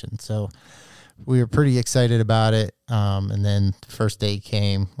location. So we were pretty excited about it. And then the first day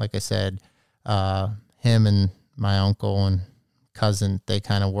came, like I said, him and my uncle and cousin, they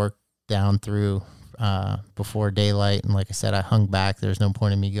kind of worked down through before daylight. And like I said, I hung back. There's no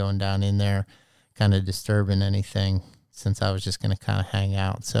point in me going down in there kind of disturbing anything, since I was just going to kind of hang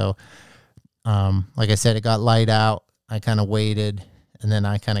out. So like I said, it got light out. I kind of waited, and then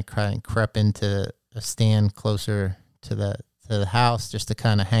I kind of crept into a stand closer to the house just to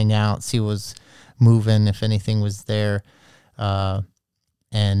kind of hang out, see what was moving, if anything was there.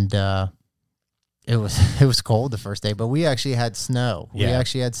 It was cold the first day, but we actually had snow. Yeah. We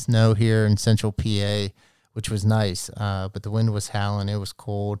actually had snow here in central PA, which was nice. But the wind was howling. It was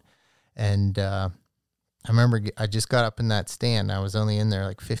cold. And I remember I just got up in that stand. I was only in there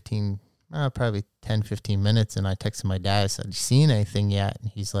like probably 10, 15 minutes. And I texted my dad. I said, "You seen anything yet?"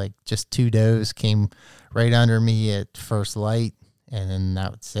 And he's like, "Just 2 does came right under me at first light. And then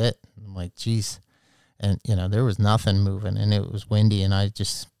that's it." I'm like, geez. And, there was nothing moving, and it was windy. And I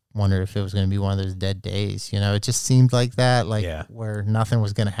just wondered if it was going to be one of those dead days. It just seemed like that, where nothing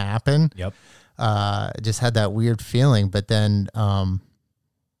was going to happen. Yep. Just had that weird feeling. But then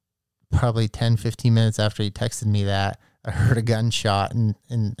probably 10, 15 minutes after he texted me that, I heard a gunshot, and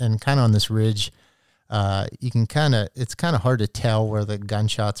kind of on this ridge, it's kind of hard to tell where the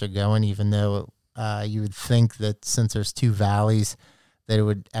gunshots are going, even though you would think that since there's 2 valleys that it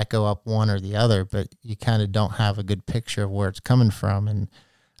would echo up one or the other, but you kind of don't have a good picture of where it's coming from. And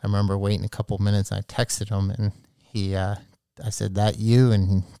I remember waiting a couple of minutes, and I texted him, and I said, "That you?" And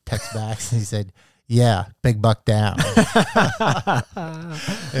he texted back, and he said, "Yeah, big buck down."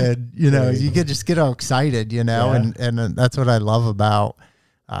 And, you could just get all excited, and that's what I love about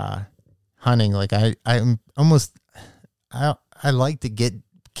hunting. Like I'm almost, I like to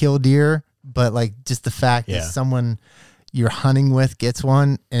kill deer, but like just the fact that someone you're hunting with gets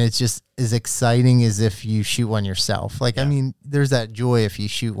one, and it's just as exciting as if you shoot one yourself. Like, I mean, there's that joy if you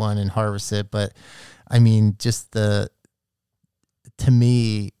shoot one and harvest it, but I mean, just to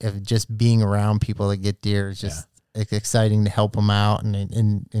me, of just being around people that get deer is just exciting to help them out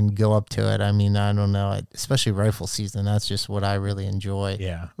and go up to it. I mean, I don't know, especially rifle season. That's just what I really enjoy.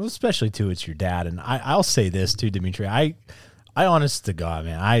 Yeah. Well, especially too, it's your dad. And I'll say this too, Dimitri, I honest to God,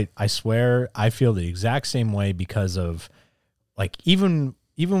 man, I swear I feel the exact same way because of, like, even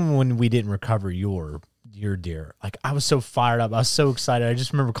when we didn't recover your deer, like, I was so fired up. I was so excited. I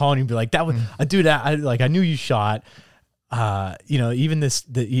just remember calling you and be like, "That was, dude, I knew you shot." Even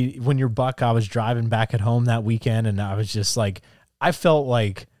when your buck, I was driving back at home that weekend, and I was just like, I felt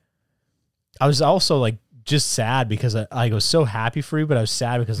like I was also like just sad because I was so happy for you, but I was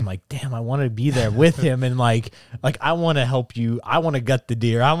sad because I'm like, damn, I want to be there with him. And like I want to help you. I want to gut the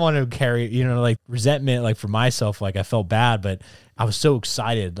deer. I want to carry, like resentment, like for myself, like I felt bad, but I was so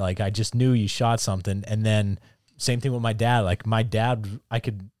excited. Like I just knew you shot something. And then same thing with my dad. Like my dad, I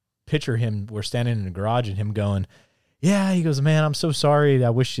could picture him, we're standing in the garage and him going, "Yeah," he goes, "Man, I'm so sorry. I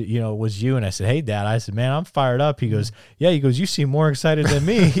wish it was you." And I said, "Hey, Dad," I said, "Man, I'm fired up." He goes, "Yeah," he goes, "You seem more excited than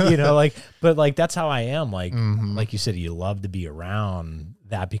me," but like, that's how I am. Like, like you said, you love to be around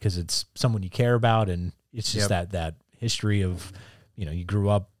that because it's someone you care about. And it's just that history of, you grew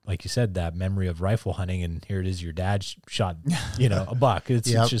up, like you said, that memory of rifle hunting, and here it is, your dad shot, a buck. It's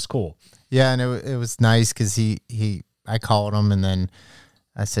just cool. Yeah. And it was nice because I called him and then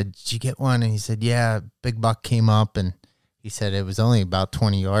I said, did you get one? And he said, yeah, big buck came up, and he said it was only about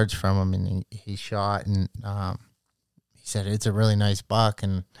 20 yards from him, and he shot, and he said, it's a really nice buck.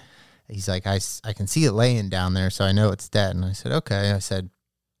 And he's like, I can see it laying down there, so I know it's dead. And I said, okay. I said,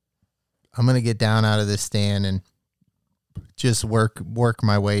 I'm going to get down out of this stand and just work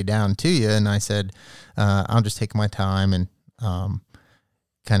my way down to you. And I said, I'll just take my time and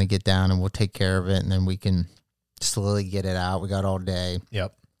kind of get down, and we'll take care of it, and then we can slowly get it out. We got all day.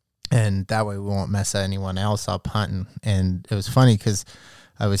 Yep. And that way we won't mess anyone else up hunting. And it was funny because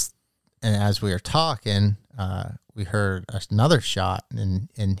as we were talking, we heard another shot,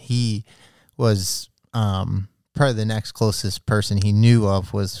 and he was probably the next closest person he knew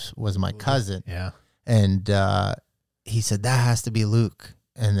of was my cousin. Yeah. And he said, that has to be Luke.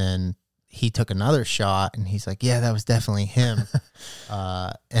 And then he took another shot, and he's like, yeah, that was definitely him.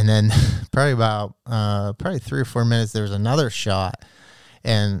 And then probably about 3 or 4 minutes, there was another shot.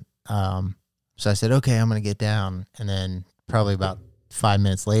 And so I said, okay, I'm going to get down. And then probably about 5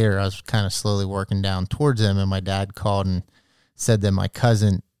 minutes later, I was kind of slowly working down towards him, and my dad called and said that my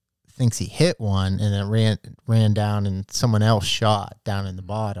cousin thinks he hit one, and then ran down, and someone else shot down in the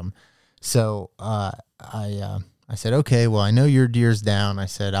bottom. So I said, okay, well, I know your deer's down. I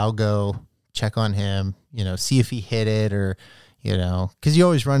said, I'll go check on him, see if he hit it, or, because you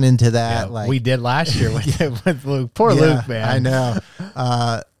always run into that. Yeah, like we did last year with Luke. Poor Luke, man. I know.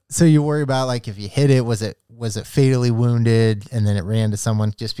 So you worry about, like, if you hit it, was it fatally wounded, and then it ran to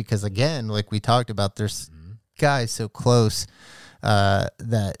someone, just because, again, like we talked about, there's guys so close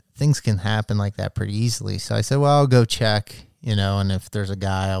that things can happen like that pretty easily. So I said, well, I'll go check, and if there's a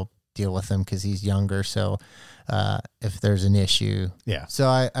guy, I'll deal with him because he's younger. So if there's an issue. Yeah. So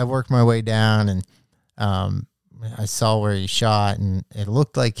I worked my way down, and I saw where he shot, and it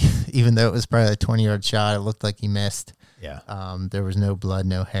looked like, even though it was probably a 20-yard shot, it looked like he missed. Yeah. There was no blood,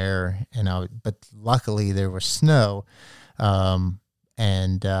 no hair, but luckily there was snow. So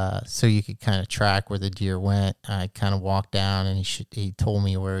you could kind of track where the deer went. I kind of walked down, and he told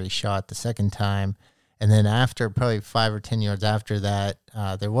me where he shot the second time. And then after probably 5 or 10 yards after that,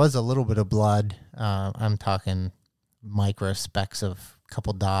 there was a little bit of blood. I'm talking micro specks of a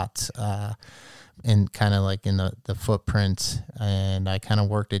couple dots, and kind of like in the footprints. And I kind of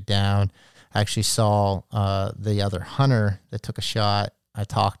worked it down. I actually saw the other hunter that took a shot. I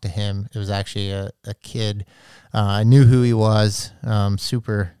talked to him. It was actually a kid. I knew who he was.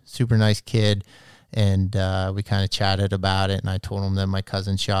 Super, super nice kid. And we kind of chatted about it, and I told him that my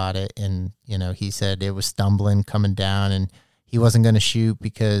cousin shot it. And, he said it was stumbling coming down, and he wasn't going to shoot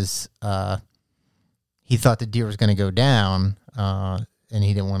because he thought the deer was going to go down, and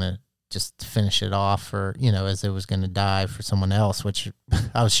he didn't want to just finish it off, or, as it was going to die for someone else, which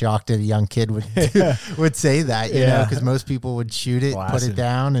I was shocked that a young kid would say that, because most people would shoot it, put it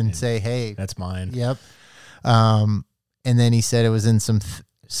down, and say, hey, that's mine. Yep. And then he said it was in some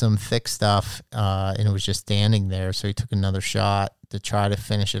thick stuff, and it was just standing there. So he took another shot to try to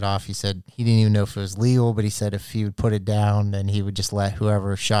finish it off. He said he didn't even know if it was legal, but he said if he would put it down, then he would just let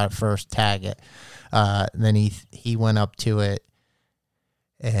whoever shot it first tag it. Then he went up to it,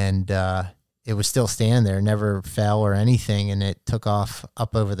 and it was still standing there, never fell or anything, and it took off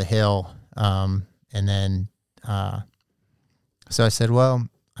up over the hill. And then so I said, well,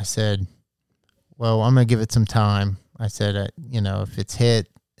 I'm going to give it some time. I said, if it's hit,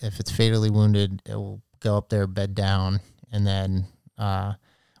 if it's fatally wounded, it will go up there, bed down, and then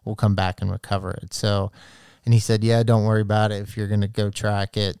we'll come back and recover it. So, and he said, yeah, don't worry about it. If you're going to go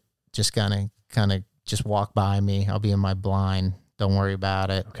track it, just kind of just walk by me. I'll be in my blind. Don't worry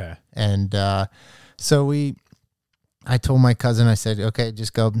about it. Okay. And so I told my cousin, I said, okay,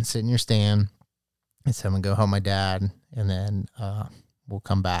 just go up and sit in your stand. I said, I'm going to go help my dad, and then we'll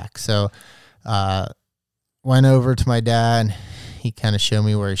come back. So went over to my dad. He kind of showed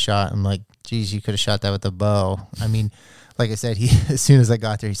me where he shot. I'm like, geez, you could have shot that with a bow. I mean, like I said, as soon as I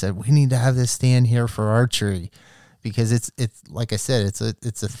got there, he said, we need to have this stand here for archery, because it's like I said, it's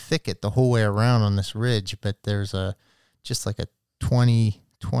a thicket the whole way around on this ridge, but there's just like a 20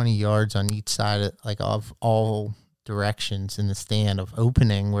 yards on each side of all directions in the stand of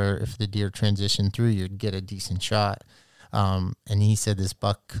opening, where if the deer transitioned through, you'd get a decent shot. And he said this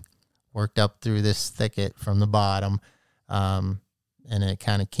buck worked up through this thicket from the bottom, and it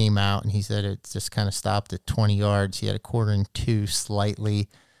kind of came out, and he said it just kind of stopped at 20 yards. He had a 1/4 slightly,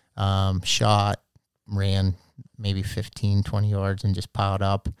 shot, ran maybe 15, 20 yards, and just piled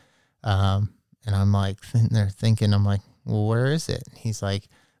up. And I'm like sitting there thinking, I'm like, well, where is it? And he's like,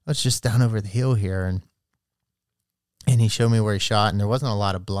 oh, it's just down over the hill here. And he showed me where he shot, and there wasn't a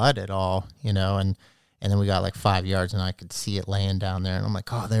lot of blood at all, you know, and then we got like 5 yards, and I could see it laying down there, and I'm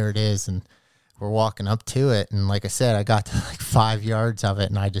like, oh, there it is. And we're walking up to it, and like I said, I got to like 5 yards of it,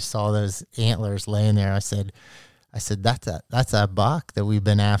 and I just saw those antlers laying there. I said, that's a buck that we've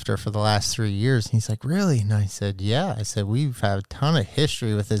been after for the last 3 years. And he's like, really? And I said, yeah. I said, we've had a ton of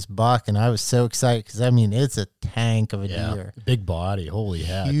history with this buck, and I was so excited because, I mean, it's a tank of a deer. Big body, holy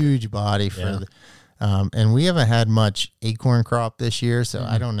heck. Huge body for and we haven't had much acorn crop this year, so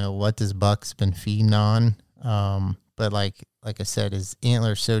I don't know what this buck's been feeding on. But like I said, his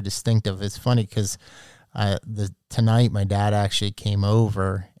antler's so distinctive. It's funny because tonight my dad actually came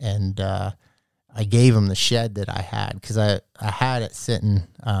over, and I gave him the shed that I had because I had it sitting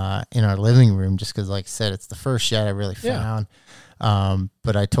in our living room just because, like I said, it's the first shed I really found.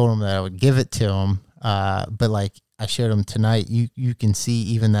 But I told him that I would give it to him. But like I showed him tonight, you can see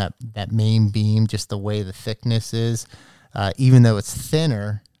even that main beam, just the way the thickness is, even though it's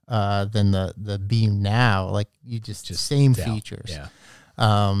thinner than the beam now, like you just same features. Yeah.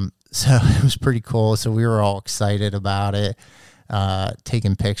 So it was pretty cool. So we were all excited about it.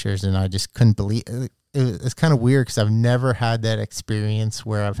 Taking pictures, and I just couldn't believe it. It's kind of weird because I've never had that experience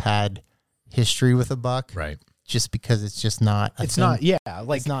where I've had history with a buck, right? Just because it's just not. It's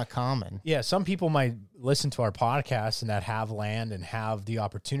not common. Yeah, some people might listen to our podcast and that have land and have the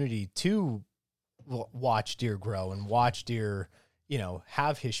opportunity to watch deer grow and watch deer, you know,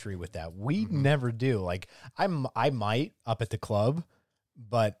 have history with that. We never do. Like I might up at the club,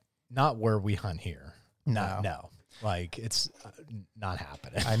 but not where we hunt here. No. Like it's not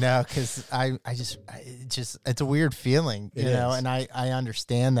happening. I know, because it's a weird feeling, you know, and I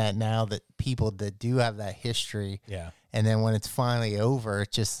understand that now, that people that do have that history, and then when it's finally over,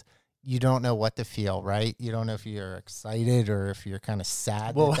 it just, you don't know what to feel, right? You don't know if you're excited or if you're kind of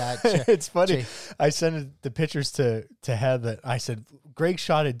sad. Well, it's funny. I sent the pictures to Head that I said, Greg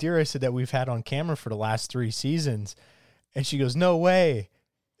shot a deer, I said, that we've had on camera for the last 3 seasons, and she goes, no way.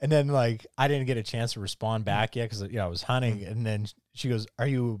 And then, like, I didn't get a chance to respond back yet because, you know, I was hunting. And then she goes, are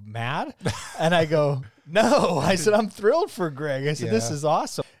you mad? And I go, no. I said, I'm thrilled for Greg. I said, this is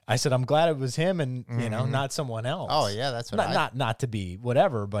awesome. I said, I'm glad it was him and, you know, not someone else. Oh, yeah, that's what not to be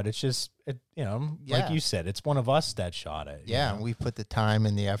whatever, but it's just, you know, like you said, it's one of us that shot it. Yeah, and we put the time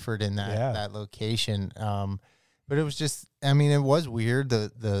and the effort in that location. But it was just, I mean, it was weird,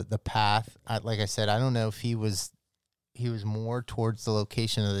 the path. Like I said, I don't know if he was more towards the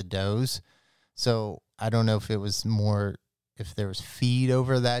location of the does. So I don't know if it was more, if there was feed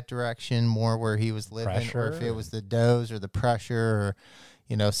over that direction, more where he was living, or if it was the does or the pressure, or,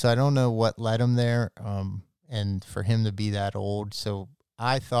 you know, so I don't know what led him there. And for him to be that old. So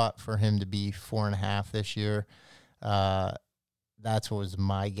I thought for him to be 4.5 this year, that's what was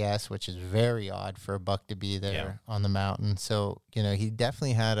my guess, which is very odd for a buck to be there on the mountain. So, you know, he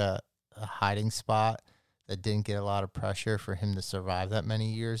definitely had a hiding spot that didn't get a lot of pressure for him to survive that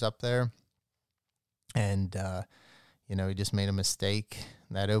many years up there. And, you know, he just made a mistake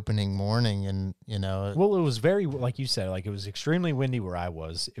that opening morning, and, you know. Well, it was very, like you said, like it was extremely windy where I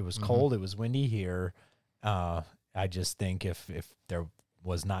was. It was cold. It was windy here. I just think if there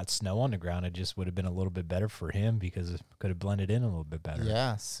was not snow on the ground, it just would have been a little bit better for him because it could have blended in a little bit better.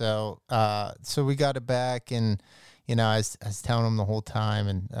 Yeah. So we got it back, and, you know, I was telling him the whole time,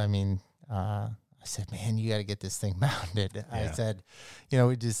 and I mean, I said, man, you got to get this thing mounted. Yeah. I said, you know,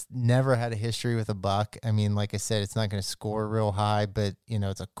 we just never had a history with a buck. I mean, like I said, it's not going to score real high, but, you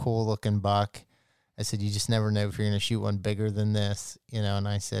know, it's a cool looking buck. I said, you just never know if you're going to shoot one bigger than this, you know, and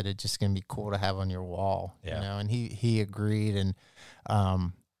I said, it's just going to be cool to have on your wall, you know, and he agreed. And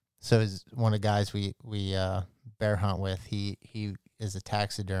so is one of the guys we bear hunt with, he is a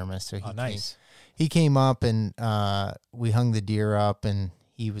taxidermist. So he came up, and we hung the deer up, and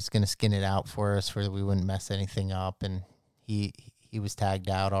he was going to skin it out for us so we wouldn't mess anything up. And he was tagged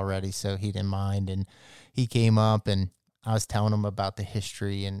out already, so he didn't mind. And he came up, and I was telling him about the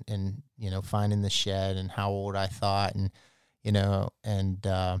history and you know, finding the shed and how old I thought, and, you know, and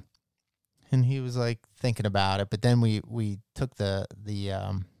he was like thinking about it. But then we took the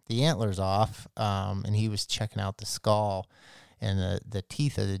antlers off, and he was checking out the skull and the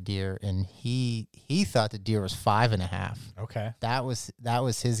teeth of the deer, and he thought the deer was 5.5. Okay. That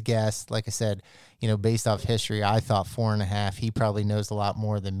was his guess. Like I said, you know, based off history, I thought 4.5. He probably knows a lot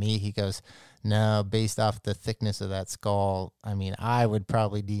more than me. He goes, no, based off the thickness of that skull, I mean, I would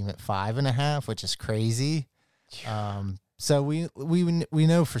probably deem it 5.5, which is crazy. So we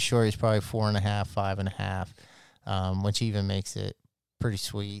know for sure he's probably 4.5, 5.5, which even makes it pretty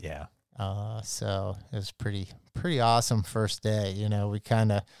sweet. Yeah. So it was pretty awesome first day. You know, we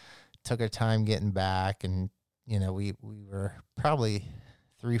kind of took our time getting back, and you know, we were probably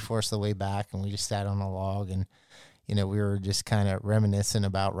 3/4 of the way back, and we just sat on a log, and you know, we were just kind of reminiscing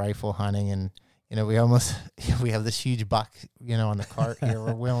about rifle hunting, and you know, we have this huge buck, you know, on the cart here.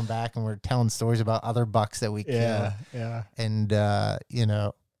 We're wheeling back, and we're telling stories about other bucks that we killed. Yeah. And you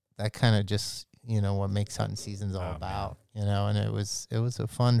know, that kind of just, you know, what makes hunting season's all about, man. You know, and it was a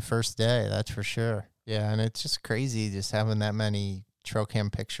fun first day, that's for sure. Yeah, and it's just crazy just having that many trail cam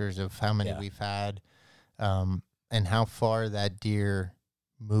pictures of how many we've had, and how far that deer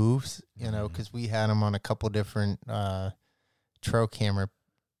moves, you know, because we had them on a couple different trail camera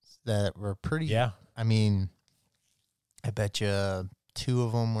that were pretty, I mean, I bet you 2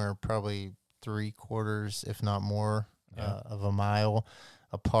 of them were probably 3/4, if not more, of a mile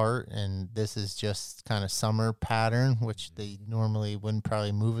apart. And this is just kind of summer pattern, which they normally wouldn't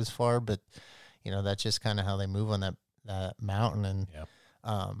probably move as far, but you know, that's just kind of how they move on that mountain. And,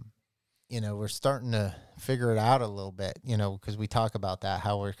 you know, we're starting to figure it out a little bit, you know, because we talk about that,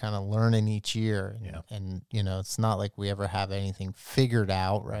 how we're kind of learning each year. And, you know, it's not like we ever have anything figured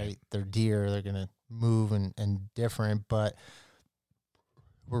out, right? They're deer, they're going to move and different, but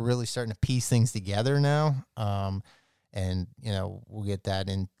we're really starting to piece things together now. And, you know, we'll get that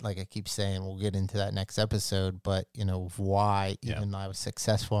in, like I keep saying, we'll get into that next episode, but, you know, why, even though I was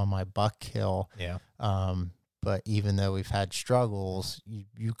successful on my buck kill, but even though we've had struggles,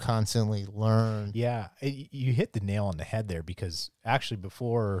 you constantly learn. Yeah, you hit the nail on the head there, because actually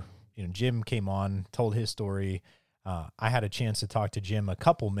before, you know, Jim came on, told his story, I had a chance to talk to Jim a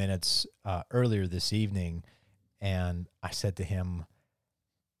couple minutes earlier this evening, and I said to him,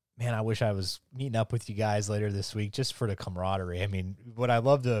 man, I wish I was meeting up with you guys later this week just for the camaraderie. I mean, would I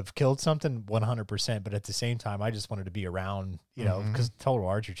love to have killed something? 100%, but at the same time, I just wanted to be around, you know, because Total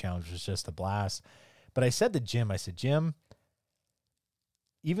Archery Challenge was just a blast. But I said to Jim, Jim,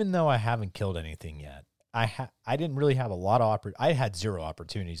 even though I haven't killed anything yet, I didn't really have a lot of I had 0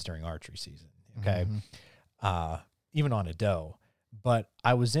 opportunities during archery season. Okay. Even on a doe, but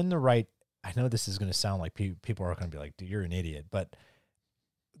I was in the right. I know this is going to sound like people are going to be like, dude, you're an idiot. But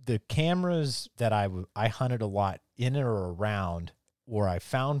the cameras that I hunted a lot in or around, or I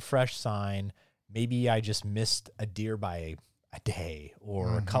found fresh sign, maybe I just missed a deer by a day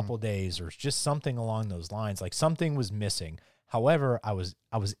or a couple days, or just something along those lines. Like something was missing. However, I was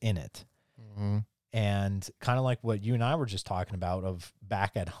in it. And kind of like what you and I were just talking about, of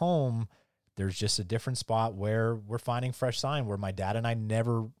back at home, there's just a different spot where we're finding fresh sign, where my dad and I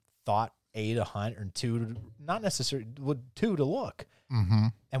never thought to hunt, or 2 not necessarily 2 to look.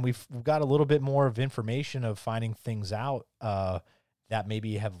 And we've got a little bit more of information of finding things out that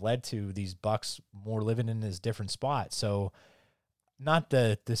maybe have led to these bucks more living in this different spot. So not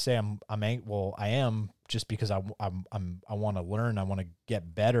to say I am, just because I want to learn, I want to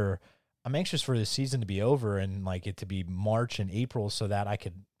get better. I'm anxious for the season to be over and like it to be March and April, so that I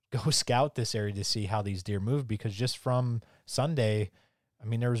could go scout this area to see how these deer move. Because just from Sunday, I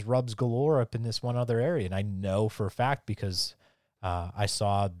mean, there was rubs galore up in this one other area, and I know for a fact, because I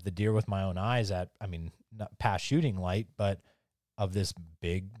saw the deer with my own eyes at, I mean, not past shooting light, but of this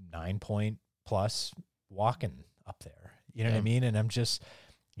big 9-point plus walking up there. You know what I mean? And I'm just,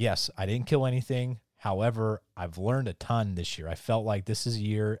 yes, I didn't kill anything. However, I've learned a ton this year. I felt like this is a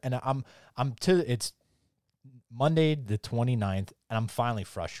year, and it's Monday the 29th, and I'm finally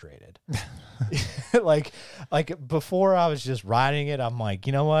frustrated. like before I was just riding it. I'm like,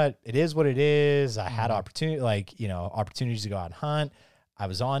 you know what? It is what it is. I had opportunities to go out and hunt. I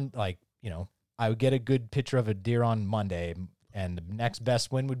was on, like, you know, I would get a good picture of a deer on Monday, and the next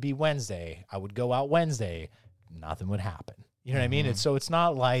best win would be Wednesday. I would go out Wednesday. Nothing would happen. You know what I mean? So it's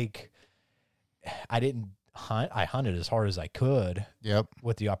not like I didn't hunt. I hunted as hard as I could.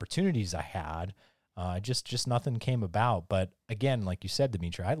 With the opportunities I had. Just nothing came about. But again, like you said,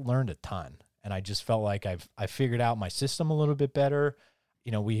 Dimitri, I learned a ton, and I just felt like I figured out my system a little bit better.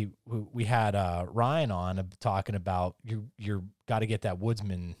 You know, we had Ryan on talking about you're got to get that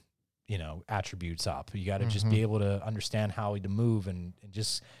woodsman, you know, attributes up. You got to just be able to understand how to move and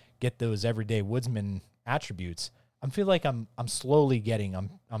just get those everyday woodsman attributes. I feel like I'm slowly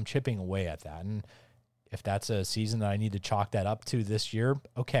I'm chipping away at that. And if that's a season that I need to chalk that up to this year,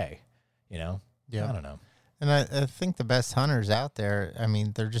 okay, you know. I don't know. And I think the best hunters out there, I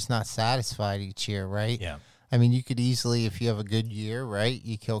mean, they're just not satisfied each year, right? Yeah. I mean, you could easily, if you have a good year, right,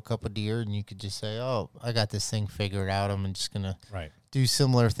 you kill a couple of deer and you could just say, oh, I got this thing figured out. I'm just going to do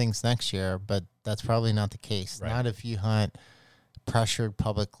similar things next year. But that's probably not the case. Not if you hunt pressured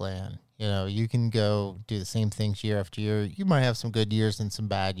public land. You know, you can go do the same things year after year. You might have some good years and some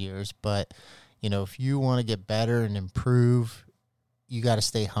bad years, but you know, if you want to get better and improve, you got to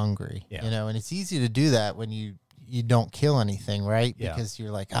stay hungry. Yeah. You know, and it's easy to do that when you don't kill anything, right? Yeah. Because you're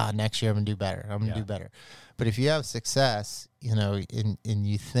like, next year I'm gonna do better. I'm gonna do better. But if you have success, you know, and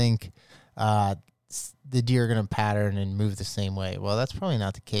you think the deer are gonna pattern and move the same way, well, that's probably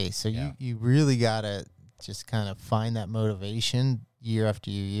not the case. So you really gotta just kind of find that motivation year after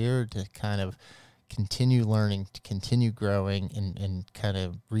year to kind of continue learning, to continue growing, and kind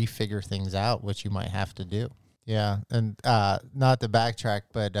of refigure things out, which you might have to do. Yeah, and not to backtrack,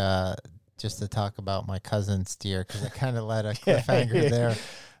 but just to talk about my cousin's deer, because I kind of let a cliffhanger there.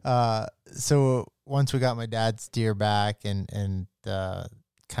 So once we got my dad's deer back and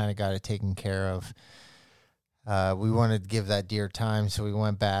kind of got it taken care of, we wanted to give that deer time, so we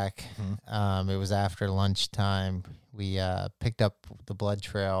went back. It was after lunchtime. We picked up the blood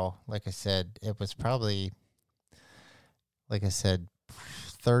trail. Like I said, it was probably,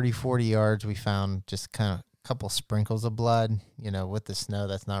 30, 40 yards. We found just kind of a couple sprinkles of blood. You know, with the snow,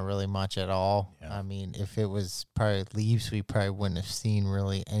 that's not really much at all. Yeah. I mean, if it was probably leaves, we probably wouldn't have seen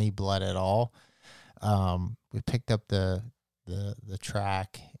really any blood at all. We picked up the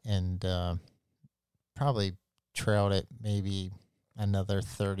track and probably trailed it maybe another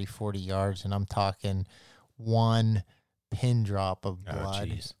 30, 40 yards. And I'm talking one pin drop of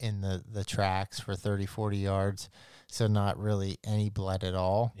blood in the tracks for 30, 40 yards. So not really any blood at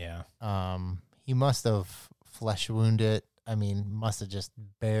all. Yeah. He must have flesh wounded. I mean, must have just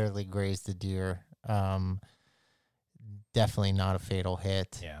barely grazed the deer. Definitely not a fatal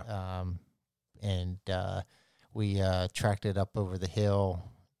hit. Yeah. And we tracked it up over the hill,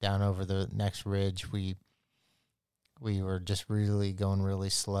 down over the next ridge. We were just really going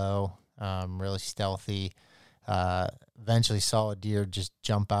really slow, really stealthy. Eventually saw a deer just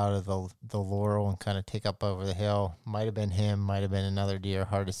jump out of the laurel and kind of take up over the hill. Might have been him, might have been another deer,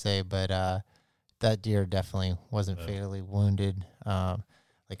 hard to say, but that deer definitely wasn't fatally wounded.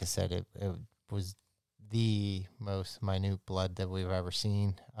 Like I said, it was the most minute blood that we've ever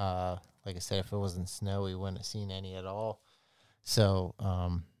seen. Like I said, if it wasn't snow, we wouldn't have seen any at all. So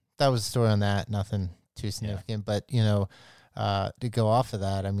that was the story on that. Nothing too significant, but you know, to go off of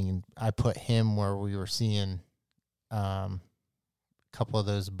that, I mean, I put him where we were seeing a couple of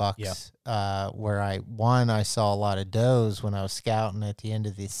those bucks where I saw a lot of does when I was scouting at the end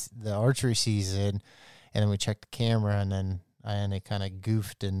of the archery season, and then we checked the camera, and then I kind of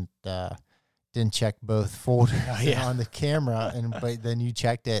goofed and didn't check both folders on the camera, but then you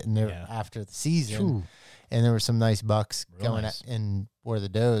checked it, and after the season, and there were some nice bucks going in where the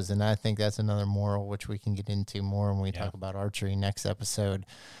does, and I think that's another moral which we can get into more when we talk about archery next episode.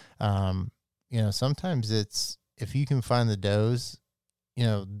 You know, sometimes it's, if you can find the does, you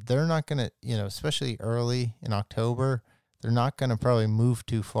know, they're not going to, you know, especially early in October, they're not going to probably move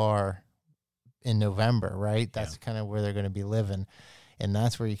too far in November, right? That's kind of where they're going to be living. And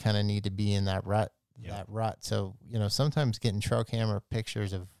that's where you kind of need to be in that rut, So, you know, sometimes getting trail camera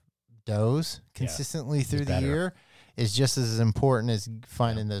pictures of does consistently through the year is just as important as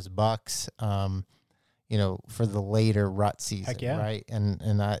finding those bucks, you know, for the later rut season, right?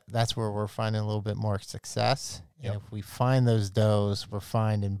 And that's where we're finding a little bit more success. And if we find those does, we're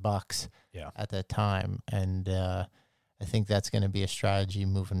finding bucks at that time. And I think that's going to be a strategy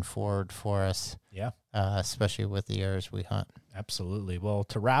moving forward for us. Yeah. Especially with the areas we hunt. Absolutely. Well,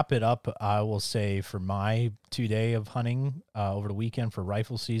 to wrap it up, I will say for my 2 day of hunting over the weekend for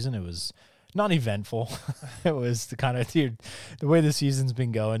rifle season, it was not eventful. It was the kind of, the way the season's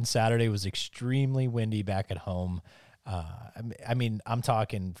been going. Saturday was extremely windy back at home. I mean, I'm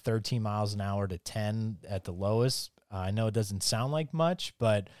talking 13 miles an hour to 10 at the lowest. I know it doesn't sound like much,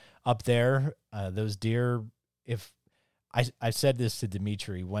 but up there, those deer, I said this to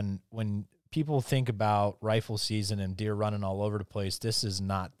Dimitri, when people think about rifle season and deer running all over the place, this is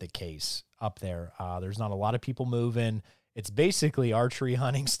not the case up there. There's not a lot of people moving. It's basically archery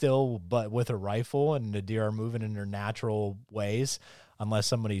hunting still, but with a rifle, and the deer are moving in their natural ways unless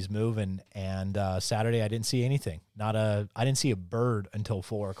somebody's moving. And Saturday I didn't see anything. I didn't see a bird until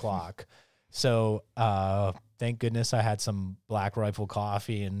 4:00. So thank goodness I had some Black Rifle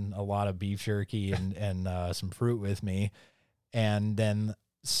coffee and a lot of beef jerky and some fruit with me. And then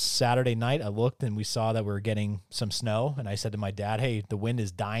Saturday night I looked and we saw that we were getting some snow. And I said to my dad, hey, the wind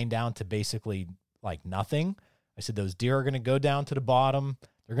is dying down to basically like nothing. I said, those deer are going to go down to the bottom.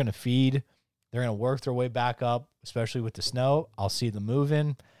 They're going to feed. They're going to work their way back up, especially with the snow. I'll see them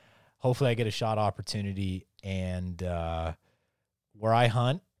moving. Hopefully I get a shot opportunity. And where I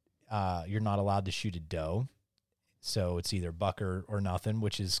hunt, you're not allowed to shoot a doe. So it's either buck or nothing,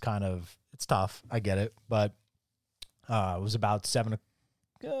 which is it's tough. I get it. But it was about 7,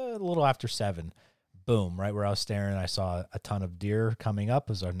 a little after 7. Boom, right where I was staring, I saw a ton of deer coming up. It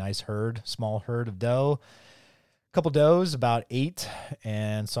was a nice small herd of doe. A couple does, about 8,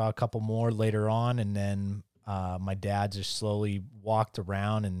 and saw a couple more later on. And then my dad just slowly walked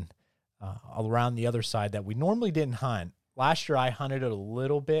around and around the other side that we normally didn't hunt. Last year I hunted it a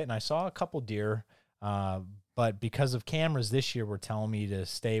little bit and I saw a couple deer, but because of cameras this year were telling me to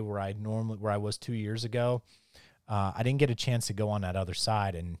stay where I was 2 years ago. I didn't get a chance to go on that other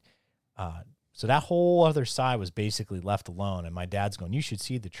side, and so that whole other side was basically left alone. And my dad's going, "You should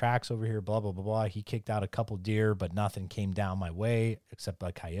see the tracks over here, blah, blah, blah, blah." He kicked out a couple deer, but nothing came down my way except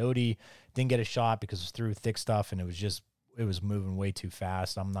a coyote. Didn't get a shot because it was through thick stuff, and it was moving way too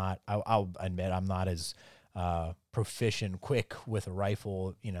fast. I'll admit I'm not as proficient, quick with a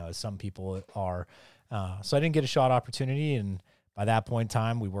rifle, as some people are. So I didn't get a shot opportunity. And by that point in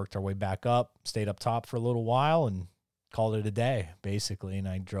time, we worked our way back up, stayed up top for a little while, and called it a day, basically. And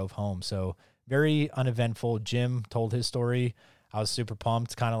I drove home. So very uneventful. Jim told his story. I was super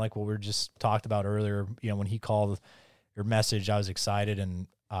pumped, kind of like what we were just talked about earlier. When he called your message, I was excited, and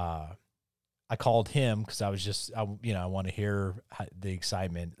I called him because I was I want to hear the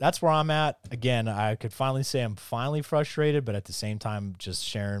excitement. That's where I'm at. Again, I could finally say I'm finally frustrated, but at the same time, just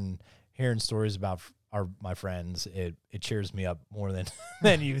hearing stories about my friends, it cheers me up more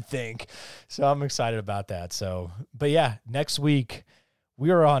than you think. So I'm excited about that. So, but yeah, next week we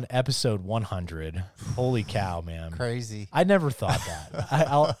are on episode 100. Holy cow, man. Crazy. I never thought that.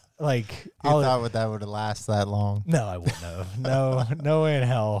 You thought that would have lasted that long? No, I wouldn't have. No way in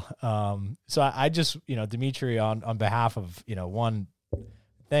hell. So I just, Dimitri, on behalf of, one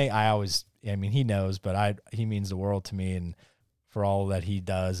thing, he knows, but he means the world to me, and for all that he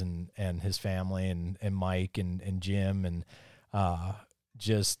does, and his family, and Mike and Jim, and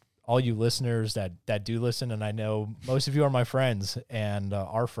just all you listeners that do listen. And I know most of you are my friends and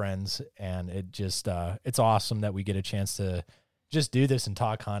our friends, and it just it's awesome that we get a chance to just do this and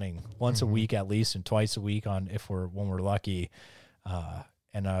talk hunting once a week at least, and twice a week when we're lucky,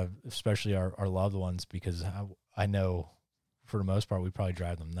 and especially our loved ones, because I know for the most part we probably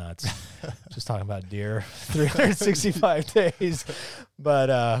drive them nuts just talking about deer 365 days.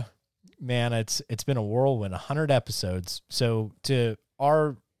 But man, it's been a whirlwind, 100 episodes. So to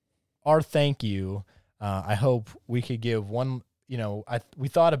our thank you, I hope we could give one. We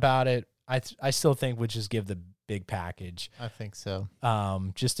thought about it. I still think we'd just give the big package. I think so.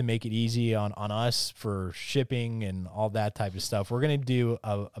 Just to make it easy on us for shipping and all that type of stuff. We're going to do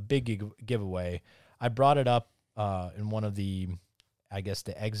a big giveaway. I brought it up in one of the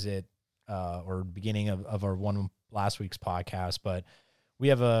exit or beginning of our last week's podcast, but we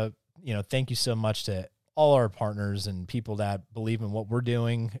have thank you so much to all our partners and people that believe in what we're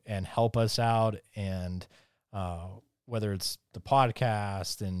doing and help us out. And whether it's the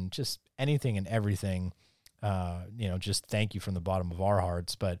podcast and just anything and everything, just thank you from the bottom of our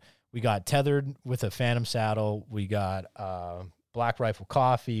hearts. But we got Tethered with a Phantom saddle. We got Black Rifle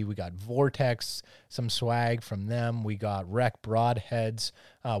Coffee. We got Vortex, some swag from them. We got Rec Broadheads,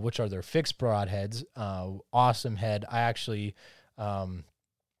 which are their fixed broadheads. Awesome head. I actually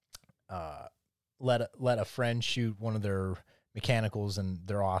let a friend shoot one of their mechanicals, and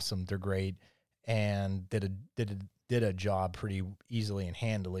they're awesome. They're great, and did a job pretty easily and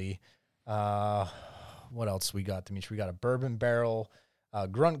handily. What else we got, Dimitri? We got a bourbon barrel,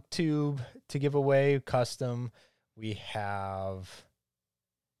 grunt tube to give away, custom. We have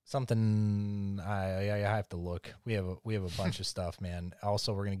something. I have to look. We have a bunch of stuff, man.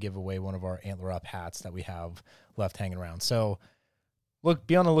 Also, we're gonna give away one of our Antler Up hats that we have left hanging around. So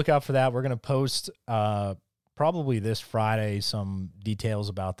be on the lookout for that. We're gonna post probably this Friday some details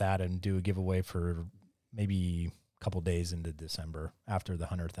about that and do a giveaway for maybe a couple days into December after the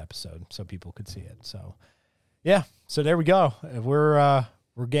 100th episode, so people could see it. So yeah, so there we go. We're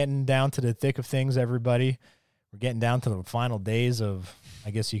getting down to the thick of things, everybody. We're getting down to the final days of,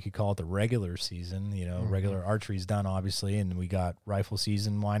 I guess you could call it the regular season. Regular archery's done, obviously, and we got rifle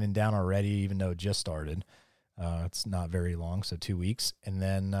season winding down already, even though it just started. It's not very long, so 2 weeks. And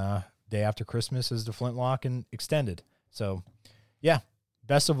then day after Christmas is the flintlock and extended. So, yeah,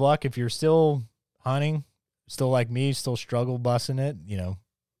 best of luck. If you're still hunting, still like me, still struggle busting it,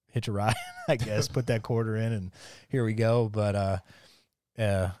 hitch a ride, I guess, put that quarter in, and here we go. But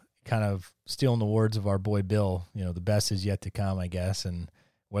kind of stealing the words of our boy Bill, the best is yet to come, I guess. And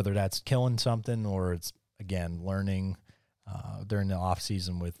whether that's killing something or it's, again, learning during the off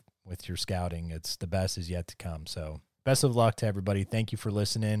season with your scouting, it's the best is yet to come. So best of luck to everybody. Thank you for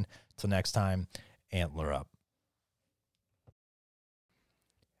listening. Till next time, Antler up.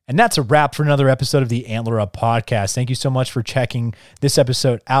 And that's a wrap for another episode of the Antler Up Podcast. Thank you so much for checking this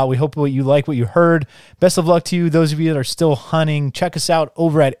episode out. We hope you like what you heard. Best of luck to you, those of you that are still hunting. Check us out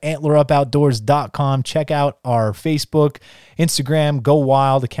over at antlerupoutdoors.com. Check out our Facebook, Instagram, Go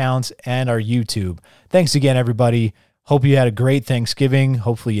Wild accounts, and our YouTube. Thanks again, everybody. Hope you had a great Thanksgiving.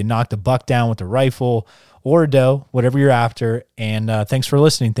 Hopefully you knocked a buck down with a rifle or a doe, whatever you're after. And thanks for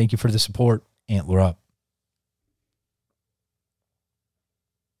listening. Thank you for the support. Antler Up.